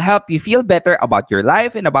 This will help you feel better about your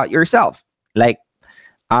life and about yourself. Like,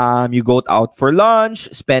 you go out for lunch,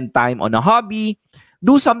 spend time on a hobby,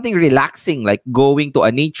 do something relaxing like going to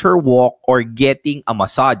a nature walk or getting a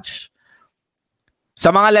massage.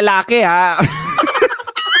 Sa mga lalaki, ha?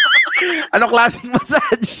 Anong klaseng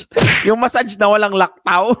massage? Yung massage na walang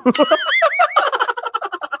laktaw?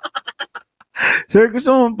 Sir, gusto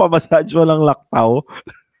mo pa-massage walang laktaw?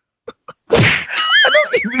 Anong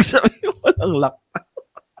ibig sabihin walang laktaw?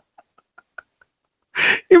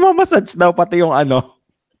 Ima-massage daw pati yung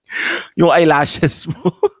yung eyelashes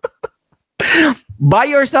mo. Buy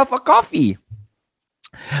yourself a coffee.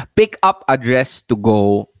 Pick up a dress to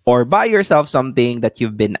go or buy yourself something that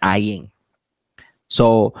you've been eyeing.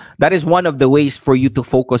 So that is one of the ways for you to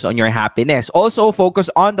focus on your happiness. Also, focus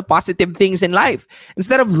on the positive things in life.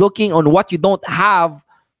 Instead of looking on what you don't have,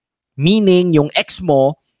 meaning yung ex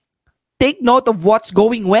mo, take note of what's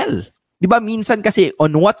going well. Diba, minsan kasi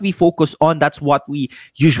on what we focus on, that's what we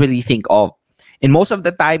usually think of. And most of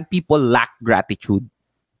the time, people lack gratitude.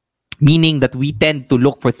 Meaning that we tend to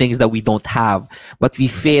look for things that we don't have, but we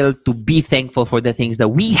fail to be thankful for the things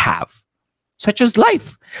that we have. Such as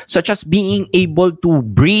life, such as being able to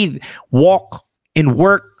breathe, walk, and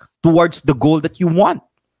work towards the goal that you want.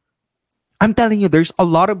 I'm telling you, there's a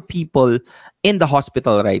lot of people in the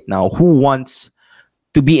hospital right now who wants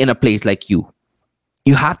to be in a place like you.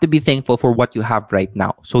 You have to be thankful for what you have right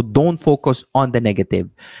now. So don't focus on the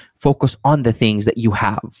negative. Focus on the things that you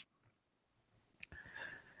have.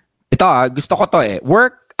 Ito, gusto ko to eh.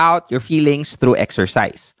 Work out your feelings through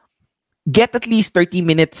exercise. Get at least 30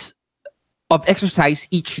 minutes of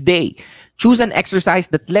exercise each day. Choose an exercise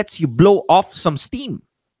that lets you blow off some steam.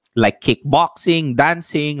 Like kickboxing,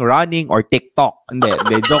 dancing, running, or TikTok. Hindi,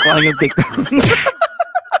 joke lang yung TikTok.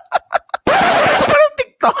 Parang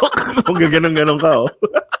TikTok? Kung gaganong-ganong ka, oh.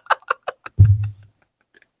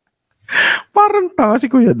 Parang tanga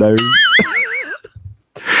si Kuya Darbs.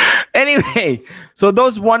 Anyway, so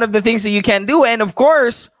those one of the things that you can do. And of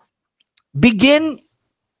course, begin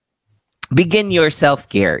your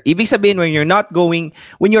self-care. Ibig sabihin, when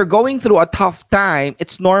you're going through a tough time,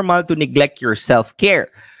 it's normal to neglect your self-care.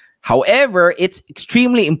 However, it's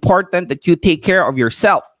extremely important that you take care of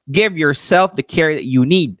yourself. Give yourself the care that you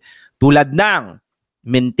need. Tulad ng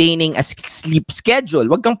maintaining a sleep schedule.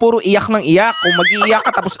 Huwag kang puro iyak ng iyak. Kung mag-iiyak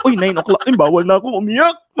ka tapos, 9 o'clock, bawal na ako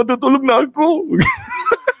umiyak. Matutulog na ako.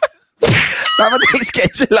 Dapat may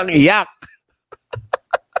schedule lang iyak.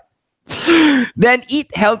 Then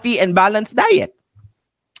eat healthy and balanced diet.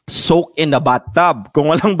 Soak in the bathtub. Kung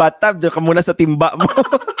walang bathtub, diyan ka muna sa timba mo.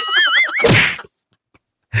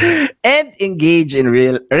 And engage in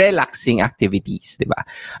relaxing activities, di ba?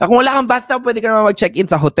 Kung wala kang bathtub, pwede ka naman mag-check-in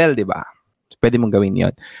sa hotel, di ba? Pwede mong gawin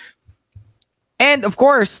yun. And of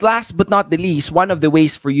course, last but not the least, one of the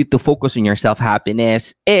ways for you to focus on your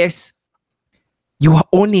self-happiness is you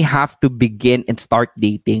only have to begin and start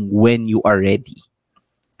dating when you are ready.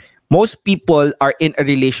 Most people are in a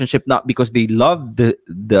relationship not because they love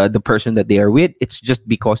the person that they are with. It's just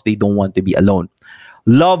because they don't want to be alone.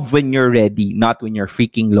 Love when you're ready, not when you're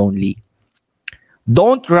freaking lonely.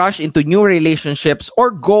 Don't rush into new relationships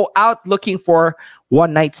or go out looking for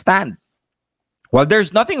one-night stand. While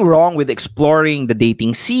there's nothing wrong with exploring the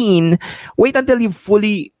dating scene, wait until you've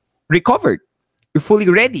fully recovered. You're fully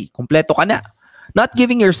ready. Kompleto ka na. Not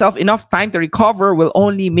giving yourself enough time to recover will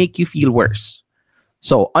only make you feel worse.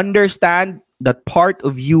 So understand that part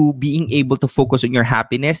of you being able to focus on your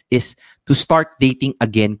happiness is to start dating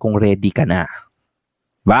again kung ready ka na.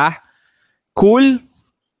 Ba? Cool?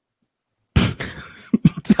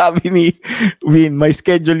 Sabi ni Vin, may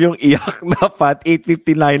schedule yung iyak dapat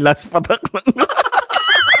 8:59 last patak lang.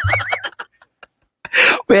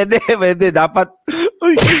 Pwede. Dapat,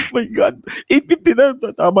 oh my God, 8:59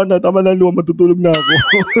 na. Tama na, matutulog na ako.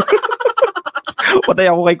 Patay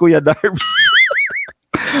ako kay Kuya Darbs.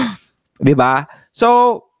 Diba?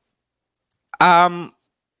 So,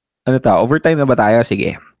 overtime na ba tayo?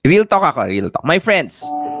 Sige. Real talk. My friends,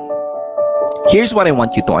 here's what I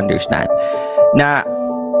want you to understand. na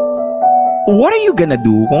what are you gonna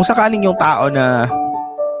do kung sakaling yung tao na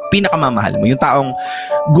pinakamamahal mo, yung taong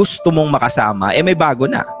gusto mong makasama, may bago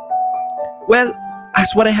na? Well,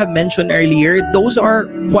 as what I have mentioned earlier, those are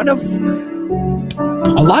one of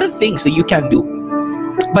a lot of things that you can do.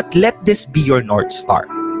 But let this be your North Star.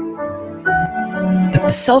 That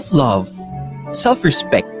the self-love,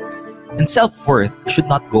 self-respect, and self-worth should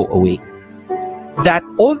not go away. That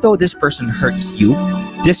although this person hurts you,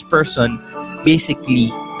 this person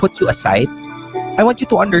basically puts you aside, I want you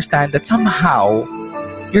to understand that somehow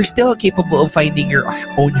you're still capable of finding your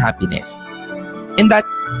own happiness. And that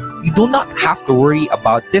you do not have to worry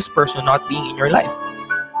about this person not being in your life.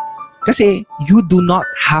 Kasi you do not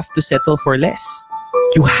have to settle for less.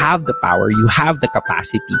 You have the power, you have the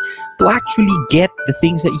capacity to actually get the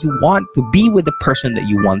things that you want, to be with the person that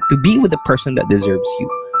you want, to be with the person that deserves you.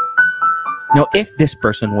 Now, if this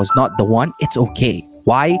person was not the one, it's okay.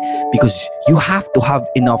 Why? Because you have to have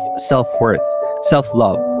enough self-worth,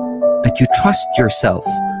 self-love, that you trust yourself,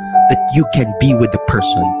 that you can be with the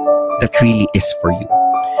person that really is for you.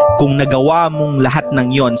 Kung nagawa mong lahat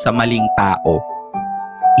ng yon sa maling tao,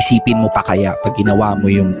 isipin mo pa kaya pag ginawa mo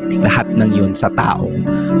yung lahat ng yun sa taong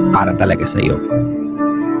para talaga sa'yo.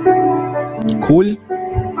 Cool?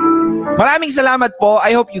 Maraming salamat po.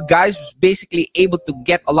 I hope you guys was basically able to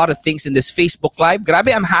get a lot of things in this Facebook Live.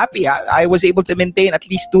 Grabe, I'm happy. I was able to maintain at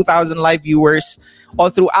least 2,000 live viewers all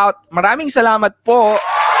throughout. Maraming salamat po.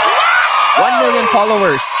 1 million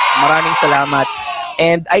followers. Maraming salamat.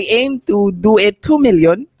 And I aim to do it 2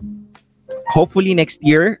 million. Hopefully next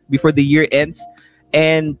year, before the year ends.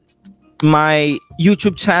 And my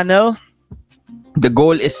YouTube channel, the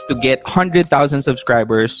goal is to get 100,000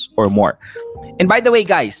 subscribers or more. And by the way,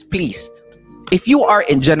 guys, please, if you are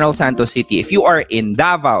in General Santos City, if you are in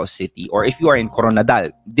Davao City, or if you are in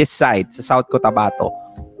Coronadal, this side, sa South Cotabato,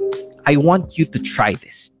 I want you to try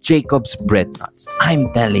this. Jacob's Bread Nuts.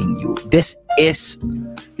 I'm telling you, this is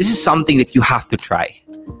something that you have to try.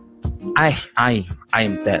 I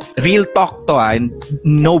am telling. Real talk to, and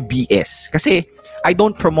no BS. Kasi I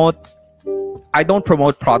don't promote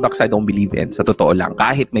products I don't believe in. Sa totoo lang,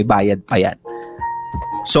 kahit may bayad pa yan.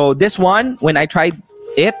 So this one, when I tried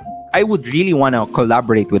it, I would really want to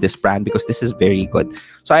collaborate with this brand because this is very good.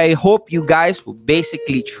 So I hope you guys will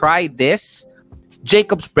basically try this.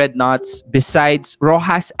 Jacob's Bread Nuts besides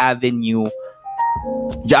Rojas Avenue,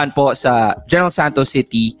 dyan po sa General Santos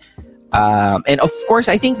City. And of course,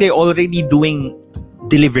 I think they're already doing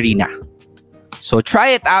delivery na. So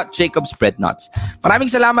try it out, Jacob's Bread Nuts.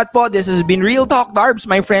 Maraming salamat po. This has been Real Talk Darbs,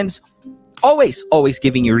 my friends. Always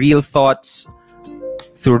giving you real thoughts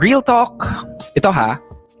through Real Talk. Ito ha,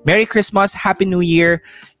 Merry Christmas, Happy New Year,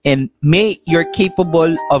 and may you're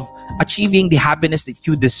capable of achieving the happiness that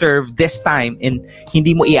you deserve this time, and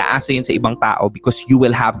hindi mo iaasa yun sa ibang tao because you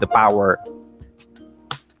will have the power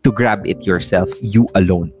to grab it yourself, you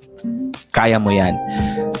alone. Kaya mo yan.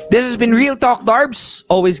 This has been Real Talk Darbs,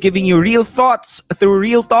 always giving you real thoughts through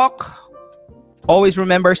Real Talk. Always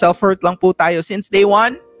remember, self-worth lang po tayo since day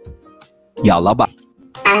one. Yalla ba?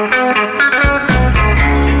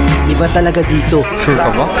 Iba talaga dito. Sure ka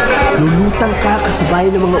ba? Lulutang ka kasabay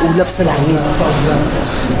ng mga ulap sa langit.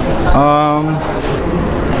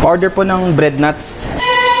 Order po ng bread nuts.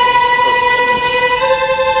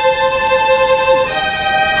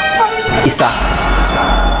 Isa.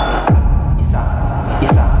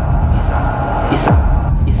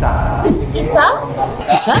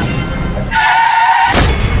 Isa?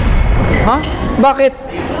 Ha? Bakit?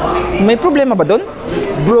 May problema ba doon?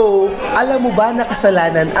 Bro, alam mo ba na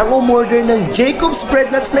kasalanan ang umorder ng Jacob's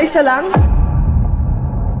Bread Nuts na isa lang?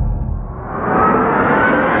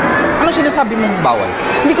 Anong sinasabi mong bawal?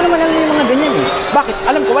 Hindi ko naman alam yung mga ganyan eh. Bakit?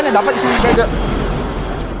 Alam ko ba na dapat isang burger...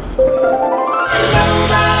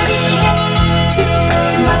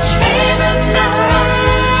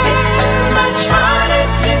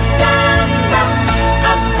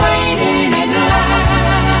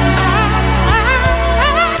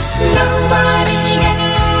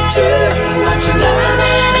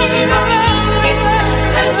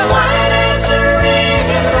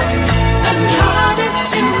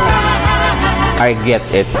 I get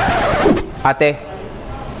it. Ate,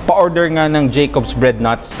 pa-order nga ng Jacob's Bread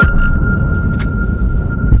Nuts.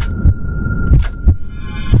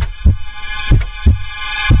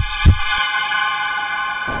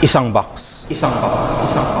 Isang box.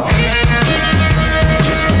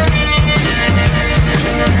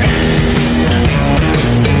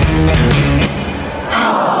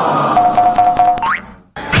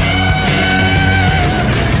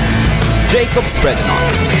 Jacob's Bread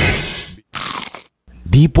Nuts.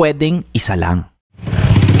 Di pwedeng isa lang.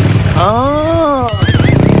 Oh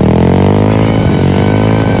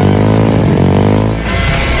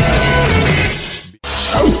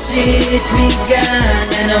shit, bigan,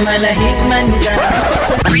 ano malahig man ka.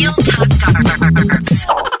 Real Talk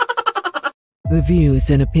Darbs. The views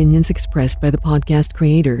and opinions expressed by the podcast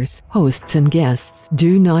creators, hosts, and guests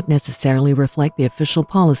do not necessarily reflect the official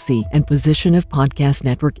policy and position of Podcast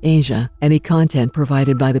Network Asia. Any content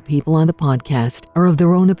provided by the people on the podcast are of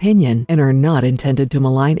their own opinion and are not intended to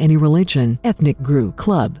malign any religion, ethnic group,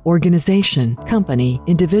 club, organization, company,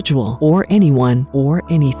 individual, or anyone or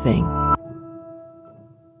anything.